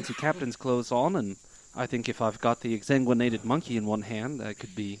so fancy captain's clothes on, and I think if I've got the exsanguinated monkey in one hand, that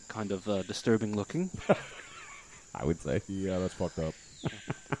could be kind of disturbing looking. I would say. Yeah, that's fucked up.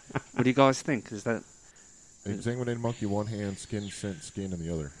 What do you guys think? Is that Exsanguinated monkey one hand, skin scent skin in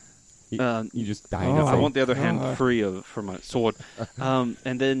the other. You just die. Oh. I want the other hand God. free for my sword. And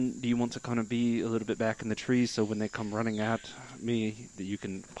then, do you want to kind of be a little bit back in the trees so when they come running at me, that you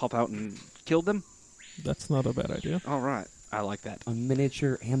can pop out and kill them? That's not a bad idea. All right, I like that. a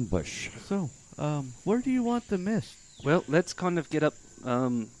miniature ambush. So, where do you want the mist? Well, let's kind of get up.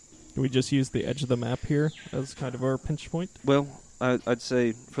 Can we just use the edge of the map here as kind of our pinch point? Well, I'd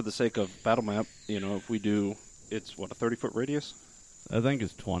say for the sake of battle map, if we do, it's what, a 30-foot radius? I think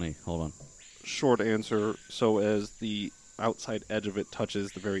it's 20. Hold on. Short answer, so as the outside edge of it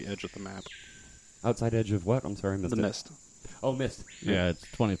touches the very edge of the map. Outside edge of what? I'm sorry, I missed The it. mist. Oh, mist. Yeah, it's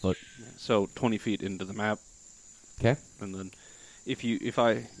 20 foot. So 20 feet into the map, Okay. and then if you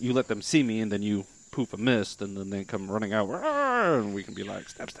let them see me, and then you poof a mist, and then they come running out, "Roar," and we can be like,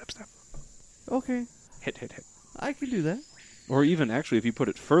 step, step, step, Okay, hit, hit, hit. I can do that. Or even, actually, if you put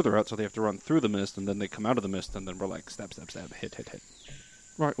it further out so they have to run through the mist, and then they come out of the mist, and then we're like, step, step, step, hit, hit, hit.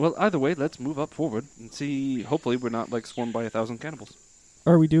 Right, well, either way, let's move up forward and see, hopefully we're not, like, swarmed by 1,000 cannibals.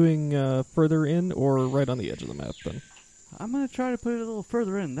 Are we doing further in or right on the edge of the map then? I'm going to try to put it a little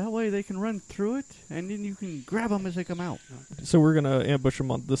further in. That way they can run through it, and then you can grab them as they come out. So we're going to ambush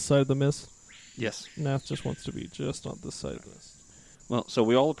them on this side of the mist? Yes. Nath just wants to be just on this side of the mist. Well, so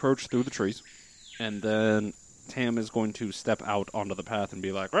we all approach through the trees, and then Tam is going to step out onto the path and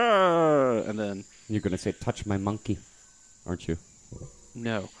be like, "Rah!" And then, You're going to say, touch my monkey, aren't you?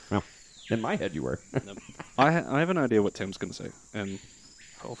 no. No. In my head, you were. No. I have an idea what Tim's going to say, and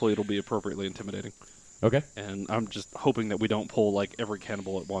hopefully it'll be appropriately intimidating. Okay. And I'm just hoping that we don't pull, like, every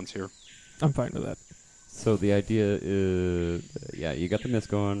cannibal at once here. I'm fine with that. So the idea is, yeah, you got the mist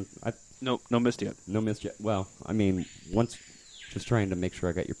going. Nope, no mist yet. No mist yet. Well, I mean, just trying to make sure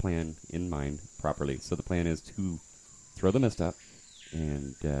I got your plan in mind properly. So the plan is to throw the mist up,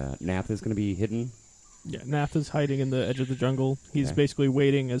 and Nath is going to be hidden. Yeah, Nath is hiding in the edge of the jungle. He's Okay. basically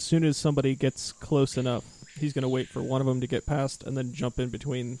waiting. As soon as somebody gets close enough, he's going to wait for one of them to get past and then jump in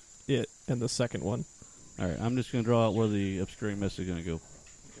between it and the second one. All right, I'm just going to draw out where the obscuring mist is going to go.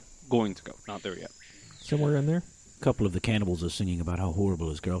 Going to go. Not there yet. Somewhere in there. A couple of the cannibals are singing about how horrible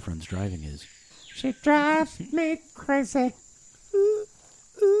his girlfriend's driving is. She drives me crazy.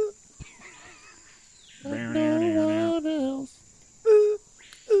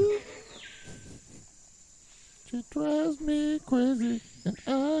 She drives me crazy, and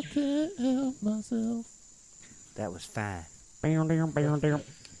I can't help myself. That was fine.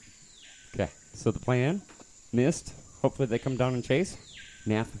 Okay, so the plan, mist. Hopefully they come down and chase.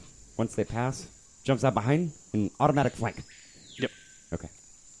 Nath, once they pass, jumps out behind in automatic flank. Yep. Okay,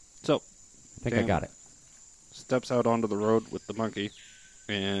 So, I think I Damn. got it. steps out onto the road with the monkey,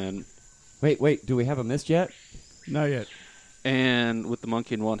 and Wait, do we have a mist yet? Not yet. with the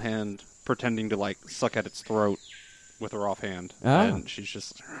monkey in one hand, pretending to, like, suck at its throat, with her offhand, Ah. and she's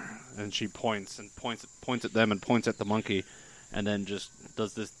just, and she points at them and points at the monkey, and then just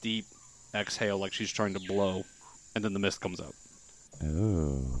does this deep exhale like she's trying to blow, and then the mist comes out.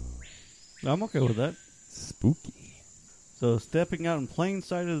 Oh, I'm okay with that. spooky. So stepping out in plain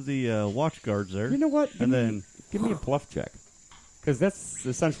sight of the watch guards there. You know what? And Give me a bluff check. Because that's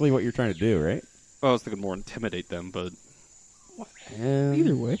essentially what you're trying to do, right? Well, I was thinking more intimidate them, but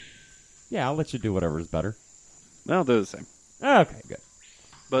Either way. Yeah, I'll let you do whatever's better. no, they're the same. Okay, good.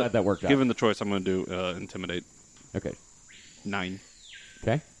 But Glad that worked out. given the choice, I'm going to do intimidate. Okay. 9.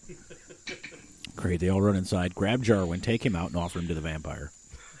 Okay. Great. They all run inside, grab Jarwin, take him out, and offer him to the vampire.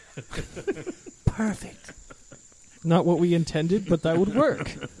 Perfect. Not what we intended, but that would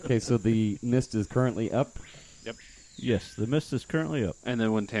work. Okay, so the mist is currently up. Yes, the mist is currently up. And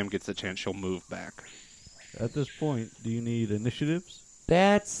then when Tam gets a chance, she'll move back. At this point, do you need initiatives?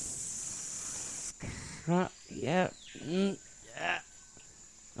 That's... yeah. Yeah.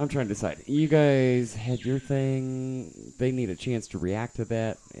 I'm trying to decide. You guys had your thing. They need a chance to react to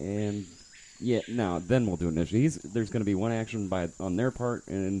that. And, yeah, no, then we'll do initiative. There's going to be one action on their part,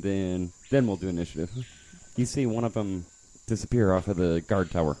 and then we'll do initiative. You see one of them disappear off of the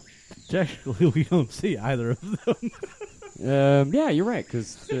guard tower. Technically, we don't see either of them. Yeah, you're right,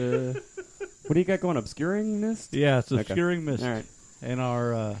 because... what do you got going? Obscuring mist? Yeah, it's Okay. obscuring mist. All right. And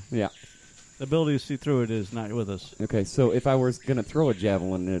our Yeah. ability to see through it is not with us. Okay, so if I was going to throw a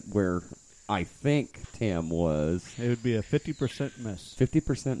javelin at where I think Tam was, It would be a 50% miss.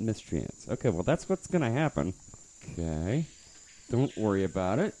 50% mischance. Okay, well, that's what's going to happen. Okay. Don't worry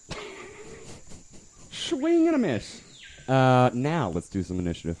about it. Swing and a miss. Now let's do some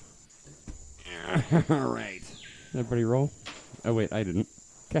initiative. All right. Everybody roll? Oh, wait, I didn't.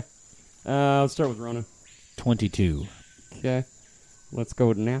 Okay. Let's start with Rona. 22. Okay. Let's go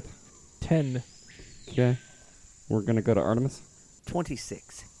with Nath. 10. Okay. We're going to go to Artemis.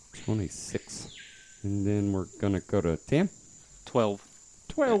 26. 26. And then we're going to go to Tam. 12.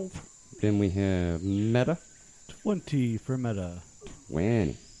 12. Then we have Meta. 20 for meta.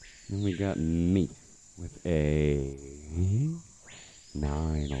 20. And we got me with a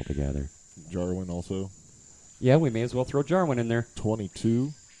 9 altogether. Jarwin also Yeah, we may as well throw Jarwin in there.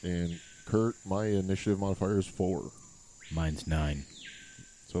 22, and Kurt, my initiative modifier is 4. Mine's 9.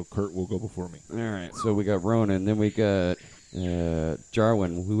 So Kurt will go before me. All right, so we got Ronan. Then we got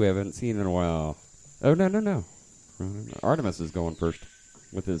Jarwin, who we haven't seen in a while. Oh, no. Ronan. Artemis is going first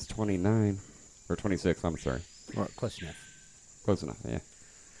with his 29. Or 26, I'm sorry. All right, close enough. Close enough, yeah.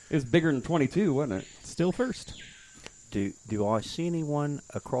 It was bigger than 22, wasn't it? Still first. Do I see anyone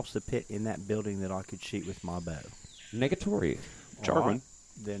across the pit in that building that I could shoot with my bow? Negatory. Jarwin. All right,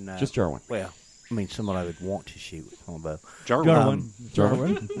 then Just Jarwin. Well, I mean, someone I would want to shoot with my bow. Jarwin.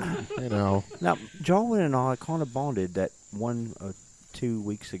 Jarwin. You know, Now, Jarwin and I kind of bonded that 1 or 2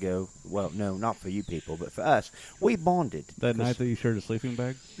 weeks ago. Well, no, not for you people, but for us. We bonded. That 'Cause- night that you shared a sleeping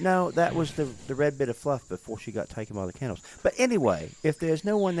bag? No, that was the red bit of fluff before she got taken by the candles. But anyway, if there's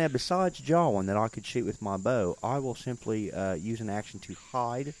no one there besides Jarwin that I could shoot with my bow, I will simply use an action to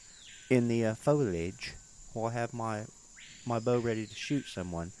hide in the foliage while I have my bow ready to shoot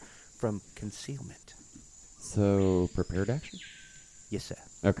someone from concealment. So, prepared action? Yes, sir.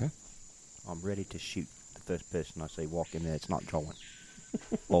 Okay. I'm ready to shoot the first person I say walk in there. It's not Jarwin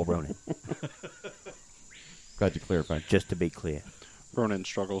or Ronan, Glad you clarified. just to be clear. Ronan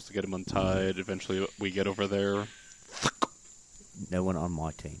struggles to get him untied. Eventually, we get over there. No one on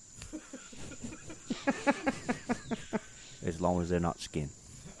my team. As long as they're not skin.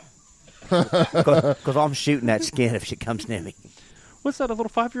 Because I'm shooting that skin if she comes near me. What's that, a little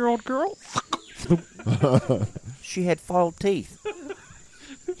 5-year-old girl? She had false teeth.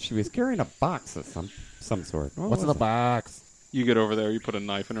 She was carrying a box of some sort. What what's in was the box? You get over there, you put a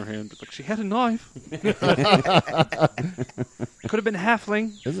knife in her hand. Like, she had a knife. Could have been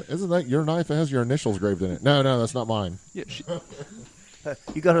halfling. Isn't that your knife that has your initials engraved in it? No, that's not mine. Yeah, she,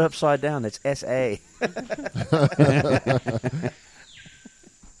 You got it upside down. It's S.A.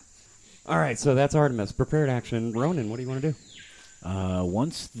 All right, so that's Artemis. Prepared action. Ronan, what do you want to do?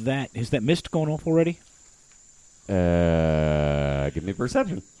 Once that... Is that mist going off already? Give me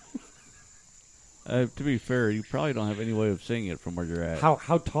perception. To be fair, you probably don't have any way of seeing it from where you're at.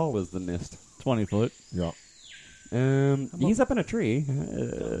 How tall is the mist? 20 foot. Yeah. He's up in a tree,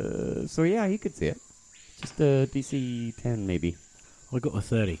 so yeah, he could see it. Just a DC 10, maybe. I got a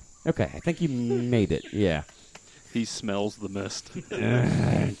 30. Okay, I think you made it. Yeah. he smells the mist.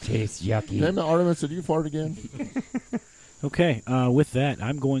 Tastes yucky. Damn it, Artemis, did you fart again? Okay, with that,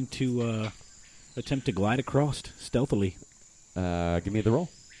 I'm going to attempt to glide across stealthily Give me the roll.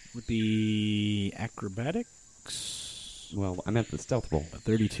 with the acrobatics. Well, I meant the stealth roll. A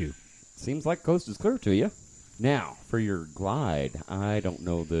 32. Seems like coast is clear to you. Now, for your glide, I don't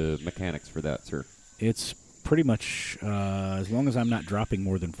know the mechanics for that, sir. It's pretty much, as long as I'm not dropping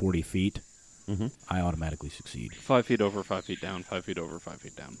more than 40 feet, Mm-hmm. I automatically succeed. 5 feet over, 5 feet down, 5 feet over, 5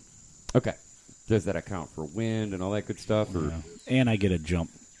 feet down. Okay. Does that account for wind and all that good stuff? Or Yeah. And I get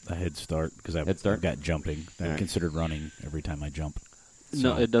a head start, because Head start? I've got jumping. I'm Alright. considered running every time I jump.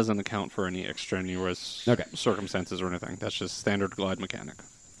 No, So- it doesn't account for any extraneous Okay. circumstances or anything. That's just standard glide mechanic.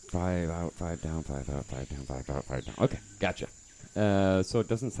 5 out, 5 down, 5 out, 5 down, 5 out, 5 down. Okay, gotcha. So it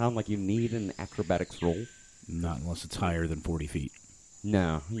doesn't sound like you need an acrobatics roll. Not unless it's higher than 40 feet.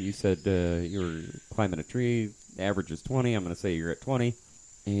 No, you said you were climbing a tree. Average is 20. I'm going to say you're at 20.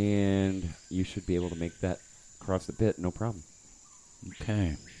 And you should be able to make that across the pit, no problem.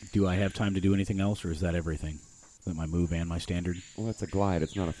 Okay. Do I have time to do anything else, or is that everything? Is that my move and my standard? Well, it's a glide.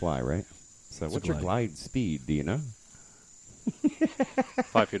 It's not a fly, right? So It's a what's your glide. glide speed? Do you know?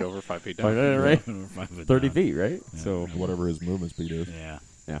 5 feet over, 5 feet down. Right? 5 30 feet, right? Yeah. So Whatever his movement speed is. Yeah.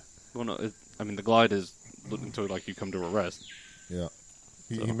 Well, no, I mean, the glide is until like you come to a rest. Yeah.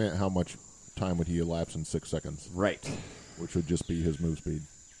 He meant how much time would he elapse in 6 seconds, right. which would just be his move speed.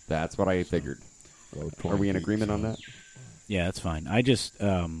 That's what I figured. So Are 20 we in feet, agreement so- on that? Yeah, that's fine. I just,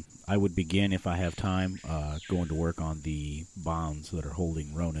 I would begin, if I have time, going to work on the bonds that are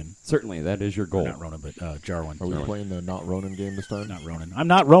holding Ronan. Certainly, that is your goal. Not Ronan, but Jarwin. Are we Sorry. playing the not Ronin game this time? Not Ronan. I'm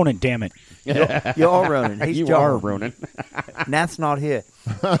not Ronan, damn it. You're Ronan. He's you John. are Ronan. Nath's not here.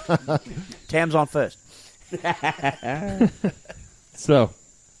 Tam's on first. So,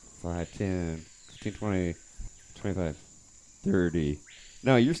 5, 10, 15, 20, 25, 30.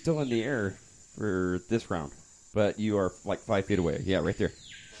 No, you're still in the air for this round, but you are like 5 feet away. Yeah, right there.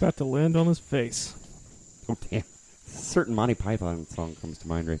 About to land on his face. Oh, damn. Certain Monty Python song comes to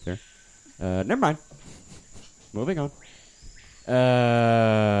mind right there. Never mind. Moving on.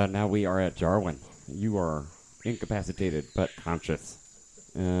 Now we are at Jarwin. You are incapacitated but conscious.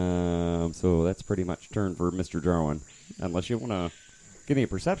 So that's pretty much turn for Mr. Jarwin. Unless you want to give me a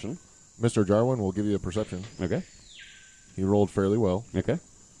perception. Mr. Jarwin will give you a perception. Okay. He rolled fairly well. Okay.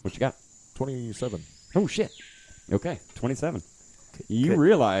 What you got? 27. Oh, shit. Okay. 27. You Could-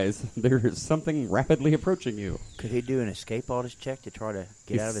 realize there is something rapidly approaching you. Could he do an escape artist check to try to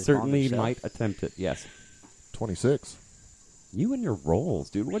get He out of his certainly bond himself? might attempt it, yes. 26. You and your rolls,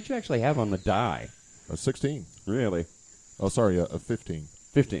 dude. What'd you actually have on the die? A 16. Really? Oh, sorry, a 15.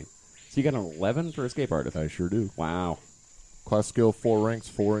 15. So you got an 11 for escape artist. I sure do. Wow. Class skill, 4 ranks,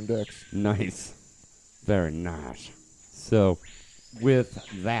 4 index. Nice. Very nice. So, with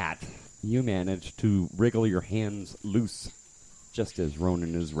that, you manage to wriggle your hands loose just as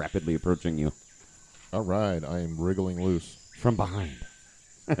Ronan is rapidly approaching you All right, I am wriggling loose. from behind.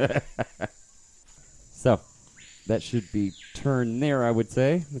 So, that should be turn there, I would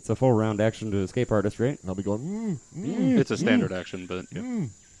say. It's a full round action to escape artist, right? And I'll be going, It's a standard action, but yeah.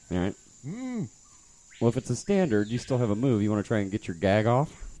 All right. Well, if it's a standard, you still have a move. You want to try and get your gag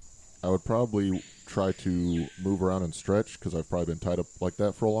off? I would probably try to move around and stretch because I've probably been tied up like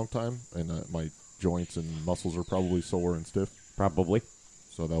that for a long time, and my joints and muscles are probably sore and stiff. Probably.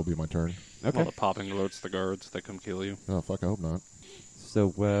 So that'll be my turn. Okay. All the popping alerts the guards that come kill you. Oh, fuck, I hope not. So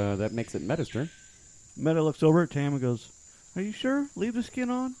that makes it Meta's turn. Meta looks over at Tam and goes, "Are you sure? Leave the skin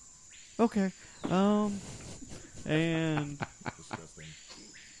on? Okay. And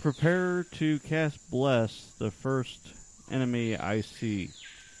prepare to cast Bless the first enemy I see."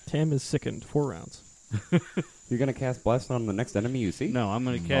 Tam is sickened. 4 rounds. You're going to cast Bless on the next enemy you see? No, I'm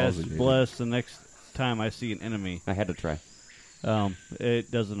going to cast Nauseating. Bless the next time I see an enemy. I had to try.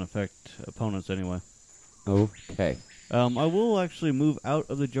 It doesn't affect opponents anyway. Okay. I will actually move out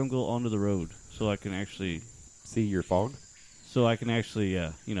of the jungle onto the road so I can actually, See your fog?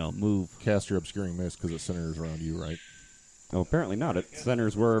 move. Cast your obscuring mist because it centers around you, right? Oh, apparently not. It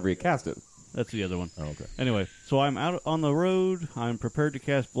centers wherever you cast it. That's the other one. Oh, okay. Anyway, so I'm out on the road. I'm prepared to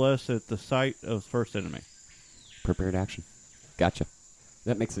cast Bless at the site of first enemy. Prepared action. Gotcha.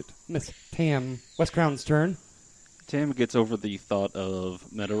 That makes it Miss Tam West Crown's turn. Tam gets over the thought of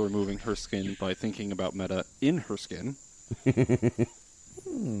Meta removing her skin by thinking about Meta in her skin.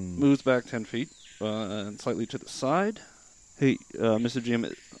 Moves back 10 feet and slightly to the side. Hey, Mr.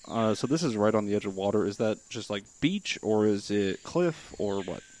 GM, so this is right on the edge of water. Is that just like beach, or is it cliff, or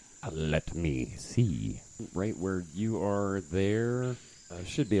what? Let me see. Right where you are there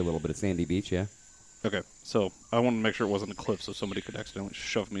should be a little bit of sandy beach, yeah? Okay, so I wanted to make sure it wasn't a cliff so somebody could accidentally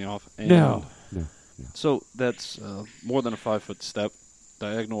shove me off. And No. So that's more than a 5-foot step,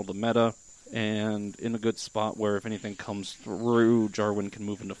 diagonal to Meta, and in a good spot where if anything comes through, Jarwin can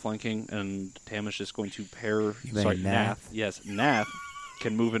move into flanking, and Tam is just going to pair. You mean Sorry, Nath? Yes, Nath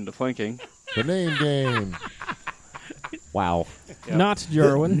can move into flanking. The name game. Wow. Yep. Not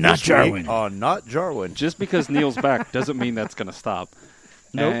Jarwin. Not Jarwin. Not Jarwin. Just because Neil's back doesn't mean that's going to stop.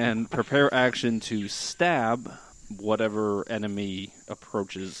 Nope. And prepare action to stab whatever enemy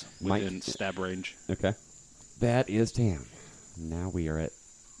approaches within Might- stab range. Okay. That is Tam. Now we are at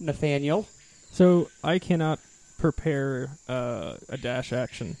Nathaniel. So I cannot prepare a dash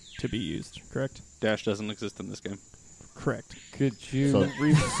action to be used, correct? Dash doesn't exist in this game. Correct. Could you So,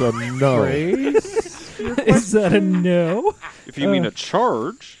 so no. rephrase? Is that a no? If you mean a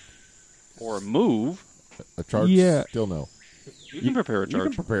charge or a move, A charge? Yeah. Still no. you can prepare a You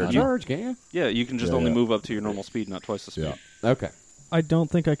charge. can prepare a I know. charge, can't you? Yeah, you can just Yeah, only yeah. move up to your normal speed, not twice the speed. Yeah. Okay. I don't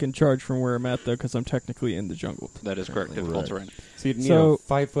think I can charge from where I'm at, though, because I'm technically in the jungle. That is correct. Difficult Right. terrain. So you'd need So-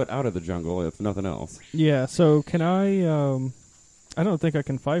 5 foot out of the jungle, if nothing else. Yeah, so can I... I don't think I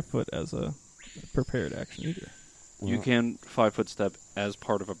can 5 foot as a prepared action either. You Well, can 5-foot step as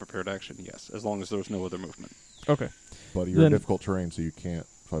part of a prepared action, yes, as long as there's no other movement. Okay. But you're Then- in difficult terrain, so you can't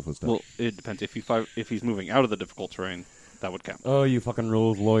 5 foot step. Well, it depends. If he's moving out of the difficult terrain, that would count. Oh, you fucking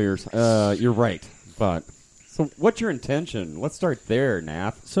rules lawyers. You're right. But so what's your intention? Let's start there,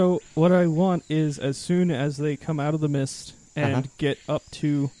 Nath. So what I want is as soon as they come out of the mist and Uh-huh. get up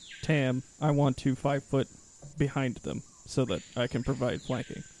to Tam, I want to 5 foot behind them so that I can provide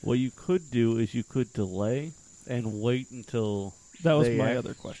flanking. What you could do is you could delay and wait until That was they my act-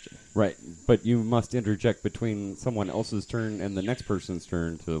 other question. Right, but you must interject between someone else's turn and the next person's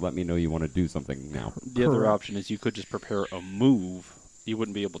turn to let me know you want to do something now. The other Correct. option is you could just prepare a move. You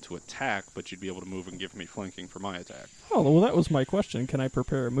wouldn't be able to attack, but you'd be able to move and give me flanking for my attack. Oh, well, that was my question. Can I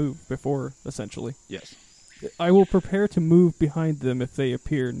prepare a move before, essentially? Yes. I will prepare to move behind them if they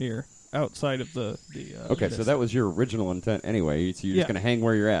appear near, outside of the Okay, so mist. that was your original intent anyway. So you're Yeah. just going to hang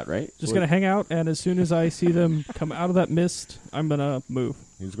where you're at, right? Just going to hang out, and as soon as I see them come out of that mist, I'm going to move.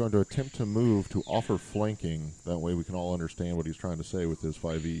 He's going to attempt to move to offer flanking. That way we can all understand what he's trying to say with his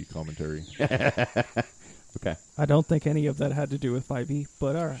 5e commentary. Okay. I don't think any of that had to do with 5e,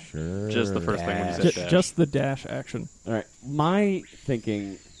 but all right. Sure. Just the first thing when you said Ju- dash. just the dash action. All right. My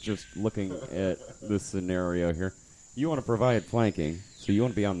thinking, just looking at this scenario here, you want to provide flanking, so you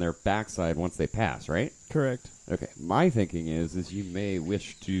want to be on their backside once they pass, right? Correct. Okay. My thinking is you may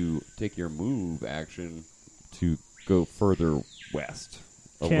wish to take your move action to go further west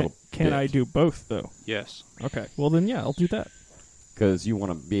a little Can bit. I do both, though? Yes. Okay. Well, then, yeah, I'll do that. Because you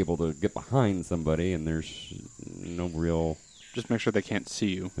want to be able to get behind somebody, and there's no real... Just make sure they can't see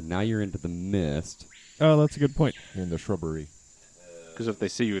you. But now you're into the mist. Oh, that's a good point. In the shrubbery. Because if they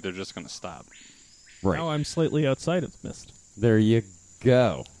see you, they're just going to stop. Right. Now I'm slightly outside of the mist. There you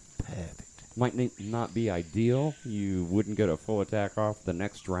go. Perfect. Might not be ideal. You wouldn't get a full attack off the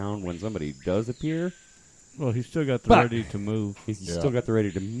next round when somebody does appear. well, he's still got the But- ready to move. He's Yeah. still got the ready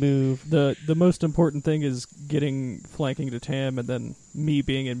to move. The most important thing is getting flanking to Tam, and then me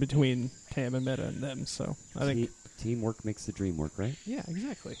being in between Tam and Meta and them. So I think, Teamwork makes the dream work, right? yeah,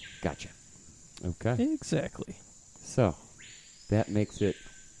 exactly, Gotcha. Okay. exactly. So, that makes it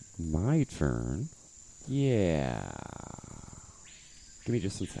my turn. Yeah. Give me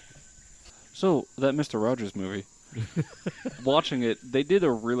just some seconds. So, that Mr. Rogers movie, watching it, they did a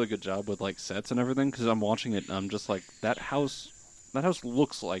really good job with, like, sets and everything, because I'm watching it, and I'm just like, that house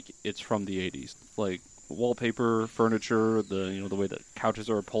looks like it's from the 80s. Like, wallpaper, furniture, the way the couches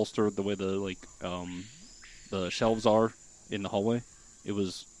are upholstered, the way the shelves are in the hallway. It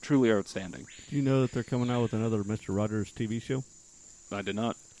was truly outstanding. Do you know that they're coming out with another Mr. Rogers TV show? I did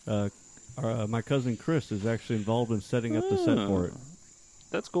not. My cousin Chris is actually involved in setting up the set for it.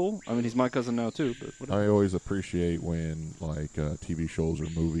 That's cool. I mean, he's my cousin now, too, but whatever. I always appreciate when TV shows or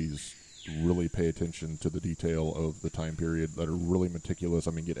movies really pay attention to the detail of the time period, that are really meticulous.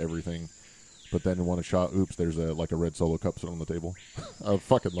 I mean, get everything. But then in one shot, oops, there's a red Solo cup sitting on the table. I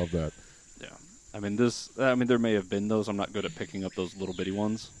fucking love that. Yeah. I mean, there may have been those. I'm not good at picking up those little bitty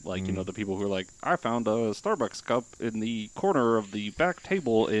ones. Like, the people who are like, I found a Starbucks cup in the corner of the back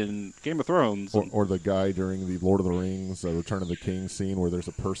table in Game of Thrones. Or the guy during the Lord of the Rings Return of the King scene where there's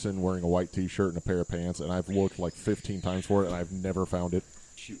a person wearing a white T-shirt and a pair of pants, and I've looked like 15 times for it, and I've never found it.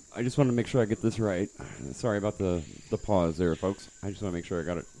 Shoot. I just want to make sure I get this right. Sorry about the pause there, folks. I just want to make sure I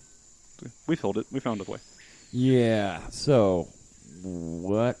got it. We filled it. We found a way. Yeah, so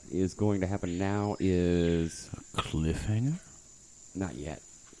what is going to happen now is... Cliffhanger? Not yet.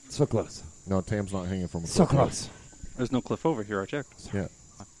 So close. No, Tam's not hanging from a So cliff. close. There's no cliff over here. I checked. Yeah.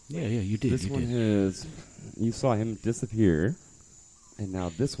 Yeah, you did. This You one did. is... You saw him disappear, and now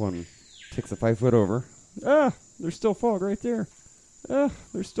this one Takes a 5 foot over. Ah, there's still fog right there. Ah,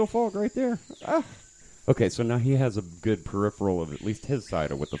 there's still fog right there. Ah. Okay, so now he has a good peripheral of at least his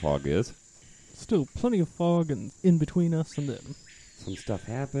side of what the fog is. Still plenty of fog and in between us and them. Some stuff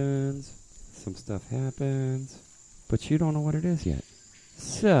happens. Some stuff happens. But you don't know what it is yet.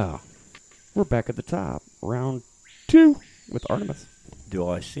 So, we're back at the top. Round 2 with Artemis. Do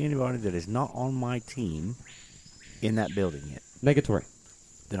I see anybody that is not on my team in that building yet? Negatory.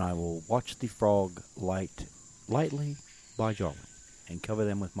 Then I will watch the frog lightly by Jarwin and cover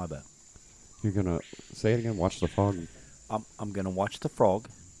them with my bow. You're going to say it again. Watch the fog, I'm going to watch the frog.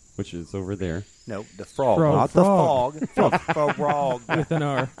 which is over there. No, the frog, Frog, not frog. the fog. Frog. With an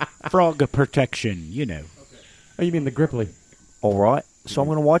R. Frog protection, you know. Oh, you mean the Gripply? All right. So I'm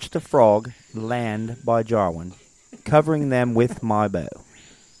going to watch the frog land by Jarwin, covering them with my bow.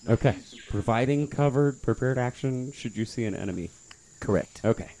 Okay. Providing covered, prepared action should you see an enemy. Correct.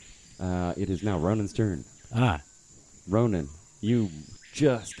 Okay. It is now Ronan's turn. Ah, Ronan, you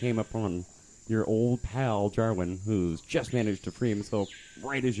just came upon your old pal, Jarwin, who's just managed to free himself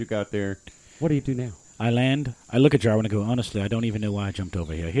right as you got there. What do you do now? I land. I look at Jarwin and go, honestly, I don't even know why I jumped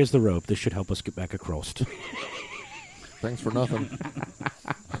over here. Here's the rope. This should help us get back across. Thanks for nothing.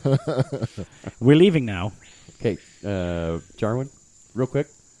 We're leaving now. Okay, Jarwin, real quick,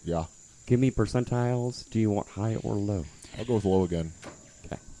 Yeah. give me percentiles. Do you want high or low? I'll go with low again.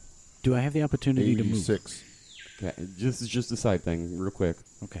 Okay. Do I have the opportunity to move? 86. Okay, this is just a side thing, real quick.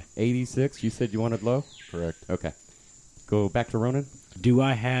 Okay. 86, you said you wanted low? Correct. Okay. Go back to Ronan. Do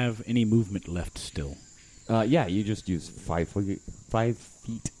I have any movement left still? Yeah, you just use 5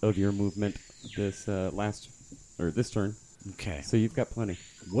 feet of your movement this this turn. Okay. So you've got plenty.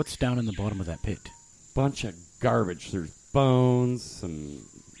 What's down in the bottom of that pit? Bunch of garbage. There's bones, some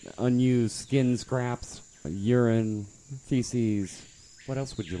unused skin scraps, urine, feces. What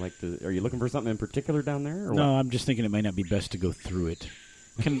else would you like to... Are you looking for something in particular down there? Or No, what? I'm just thinking it might not be best to go through it.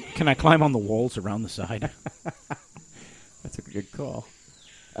 Can I climb on the walls around the side? That's a good call.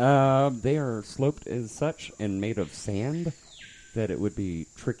 They are sloped as such and made of sand that it would be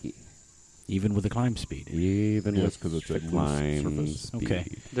tricky. Even with the climb speed? Even Yes, with 'cause it's a the loose climb surface. speed. Okay.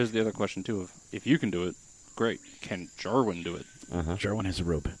 There's the other question too. If you can do it, great. Can Jarwin do it? Uh-huh. Jarwin has a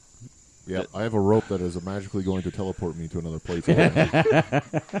rope. Yeah, I have a rope that is magically going to teleport me to another place.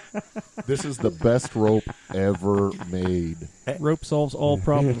 This is the best rope ever made. Rope solves all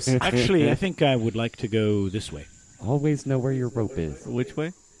problems. Actually, I think I would like to go this way. Always know where your rope is. Which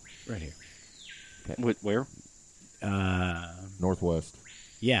way? Right here. Where? Northwest.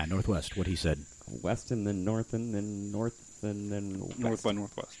 Yeah, northwest, what he said. West and then north and then north and then west. North by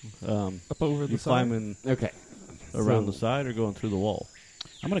northwest. Up over the You side. climbing Okay. around So- the side or going through the wall?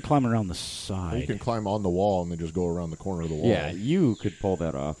 I'm going to climb around the You side. can climb on the wall and then just go around the corner of the wall. Yeah, you could pull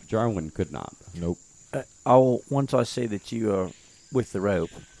that off. Jarwin could not. Nope. Once I see that you are with the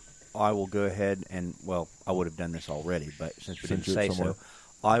rope, I will go ahead and, well, I would have done this already, but since we didn't Cinch it say somewhere.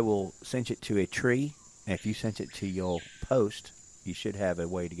 so, I will cinch it to a tree, and if you cinch it to your post, you should have a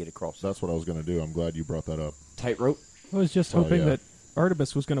way to get across. That's what I was going to do. I'm glad you brought that up. Tightrope. I was just Oh, hoping yeah. that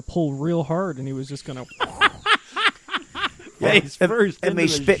Artemis was going to pull real hard and he was just going to... Face first and me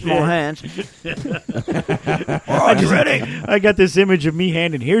into the spit in my shit. hands. Are you ready? I got this image of me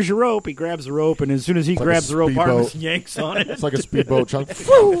handing, here's your rope. He grabs the rope, and as soon as he It's like grabs a the rope, Artemis speedboat. yanks on it. It's like a speedboat chunk.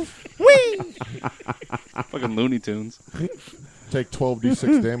 Fucking Looney Tunes. Take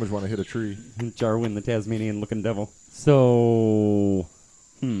 12d6 damage when I hit a tree. Jarwin, the Tasmanian-looking devil. So,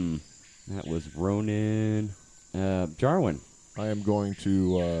 that was Ronan. Jarwin. I am going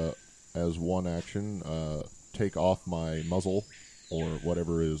to, as one action, take off my muzzle or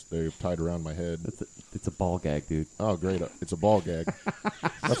whatever is they've tied around my head. It's a ball gag, dude. Oh, great. It's a ball gag.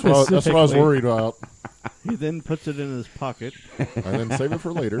 That's what I was Specifically. worried about. He then puts it in his pocket. And then save it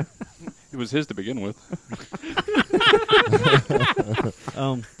for later. It was his to begin with.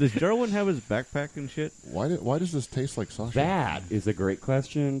 Does Jarwin have his backpack and shit? Why does this taste like sausage? That is a great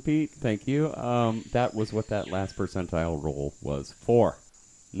question, Pete. Thank you. That was what that last percentile roll was for.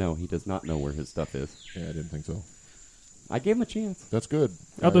 No, he does not know where his stuff is. Yeah, I didn't think so. I gave him a chance. That's good.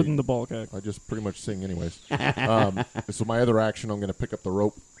 Other than the ball gag. I just pretty much sing anyways. So my other action, I'm going to pick up the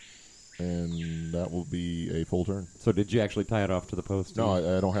rope, and that will be a full turn. So did you actually tie it off to the post? No,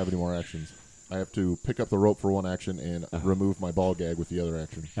 I don't have any more actions. I have to pick up the rope for one action and remove my ball gag with the other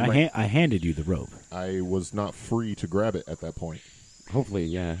action. I handed you the rope. I was not free to grab it at that point. Hopefully,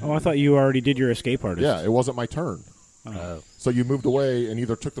 yeah. Oh, I thought you already did your escape artist. Yeah, it wasn't my turn. Oh. So you moved away and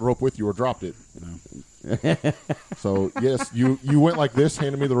either took the rope with you or dropped it. So yes, you went like this,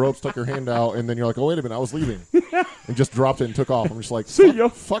 handed me the rope, stuck your hand out, and then you're like, oh wait a minute, I was leaving, and just dropped it and took off. I'm just like,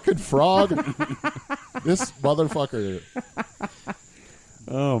 fucking fraud, this motherfucker.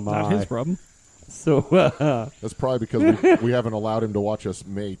 Oh my! Not his problem. So That's probably because we haven't allowed him to watch us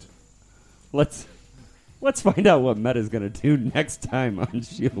mate. let's find out what Meta's gonna do next time on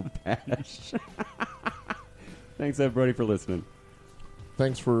Shield Bash. Thanks everybody for listening.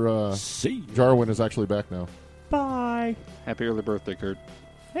 Thanks for See. Jarwin is actually back now. Bye. Happy early birthday, Kurt.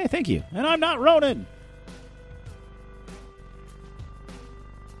 Hey, thank you. And I'm not Ronan.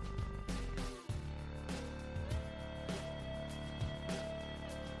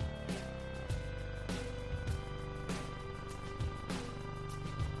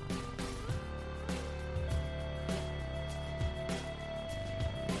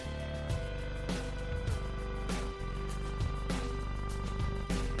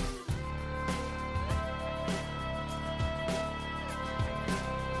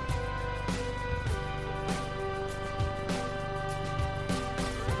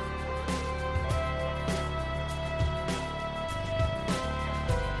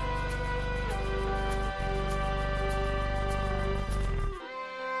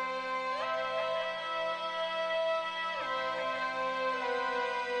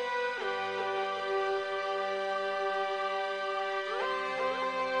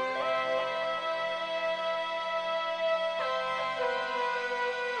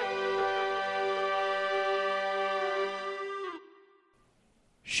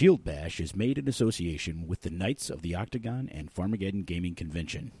 Shield Bash is made in association with the Knights of the Octagon and Farmageddon Gaming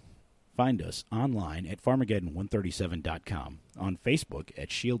Convention. Find us online at Farmageddon137.com, on Facebook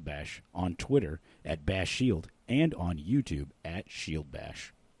at Shield Bash, on Twitter at Bash Shield, and on YouTube at Shield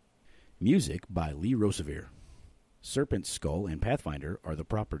Bash. Music by Lee Rosevere. Serpent Skull and Pathfinder are the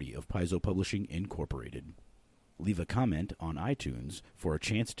property of Paizo Publishing, Incorporated. Leave a comment on iTunes for a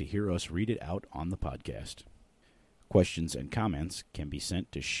chance to hear us read it out on the podcast. Questions and comments can be sent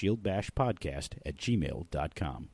to shieldbashpodcast@gmail.com.